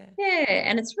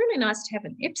it's really nice to have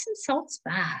an Epsom salts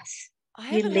bath. I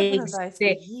haven't had one of those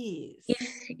for years.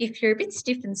 If you're a bit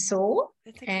stiff and sore,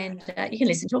 and you can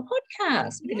listen to a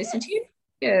podcast. You can listen to you,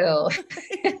 girl.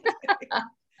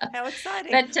 How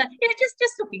exciting! But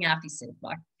just looking after yourself,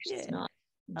 like, it's nice.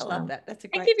 I love that. That's a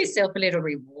great. And give yourself a little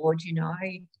reward.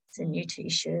 It's a new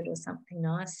T-shirt or something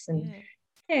nice, and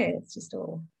it's just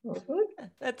all good.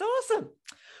 That's awesome.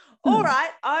 All right,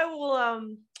 I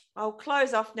will. I'll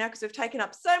close off now because we've taken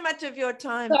up so much of your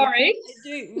time. Sorry. I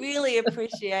do really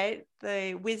appreciate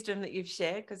the wisdom that you've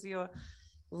shared, because your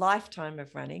lifetime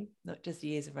of running, not just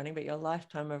years of running, but your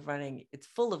lifetime of running, it's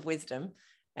full of wisdom,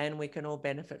 and we can all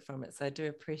benefit from it. So I do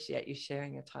appreciate you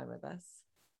sharing your time with us.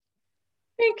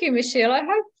 Thank you, Michelle. I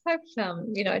hope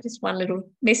just one little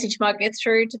message might get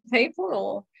through to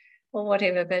people or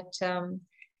whatever. But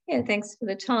thanks for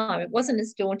the time. It wasn't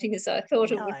as daunting as I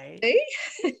thought it would be.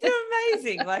 You're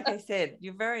amazing. Like I said,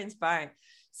 you're very inspiring.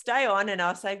 Stay on, and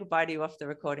I'll say goodbye to you off the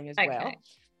recording as well.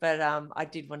 But I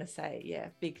did want to say,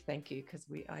 big thank you, because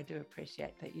I do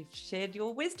appreciate that you've shared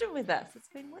your wisdom with us. It's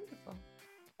been wonderful.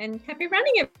 And happy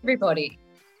running, everybody.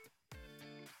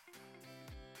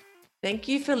 Thank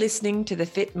you for listening to the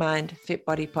Fit Mind, Fit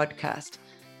Body podcast.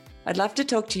 I'd love to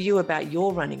talk to you about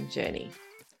your running journey.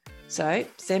 So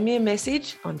send me a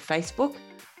message on Facebook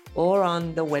or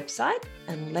on the website,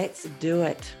 and let's do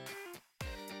it.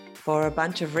 For a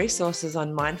bunch of resources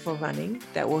on mindful running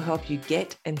that will help you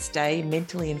get and stay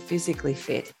mentally and physically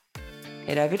fit,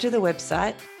 head over to the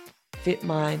website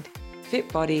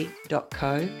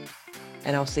fitmindfitbody.co,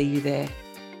 and I'll see you there.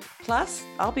 Plus,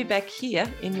 I'll be back here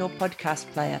in your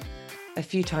podcast player a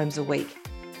few times a week.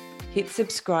 Hit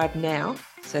subscribe now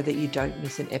so that you don't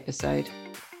miss an episode.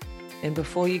 And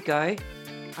before you go,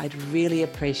 I'd really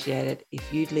appreciate it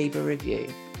if you'd leave a review.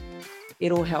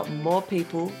 It'll help more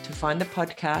people to find the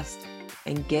podcast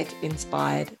and get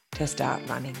inspired to start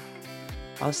running.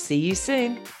 I'll see you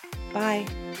soon. Bye.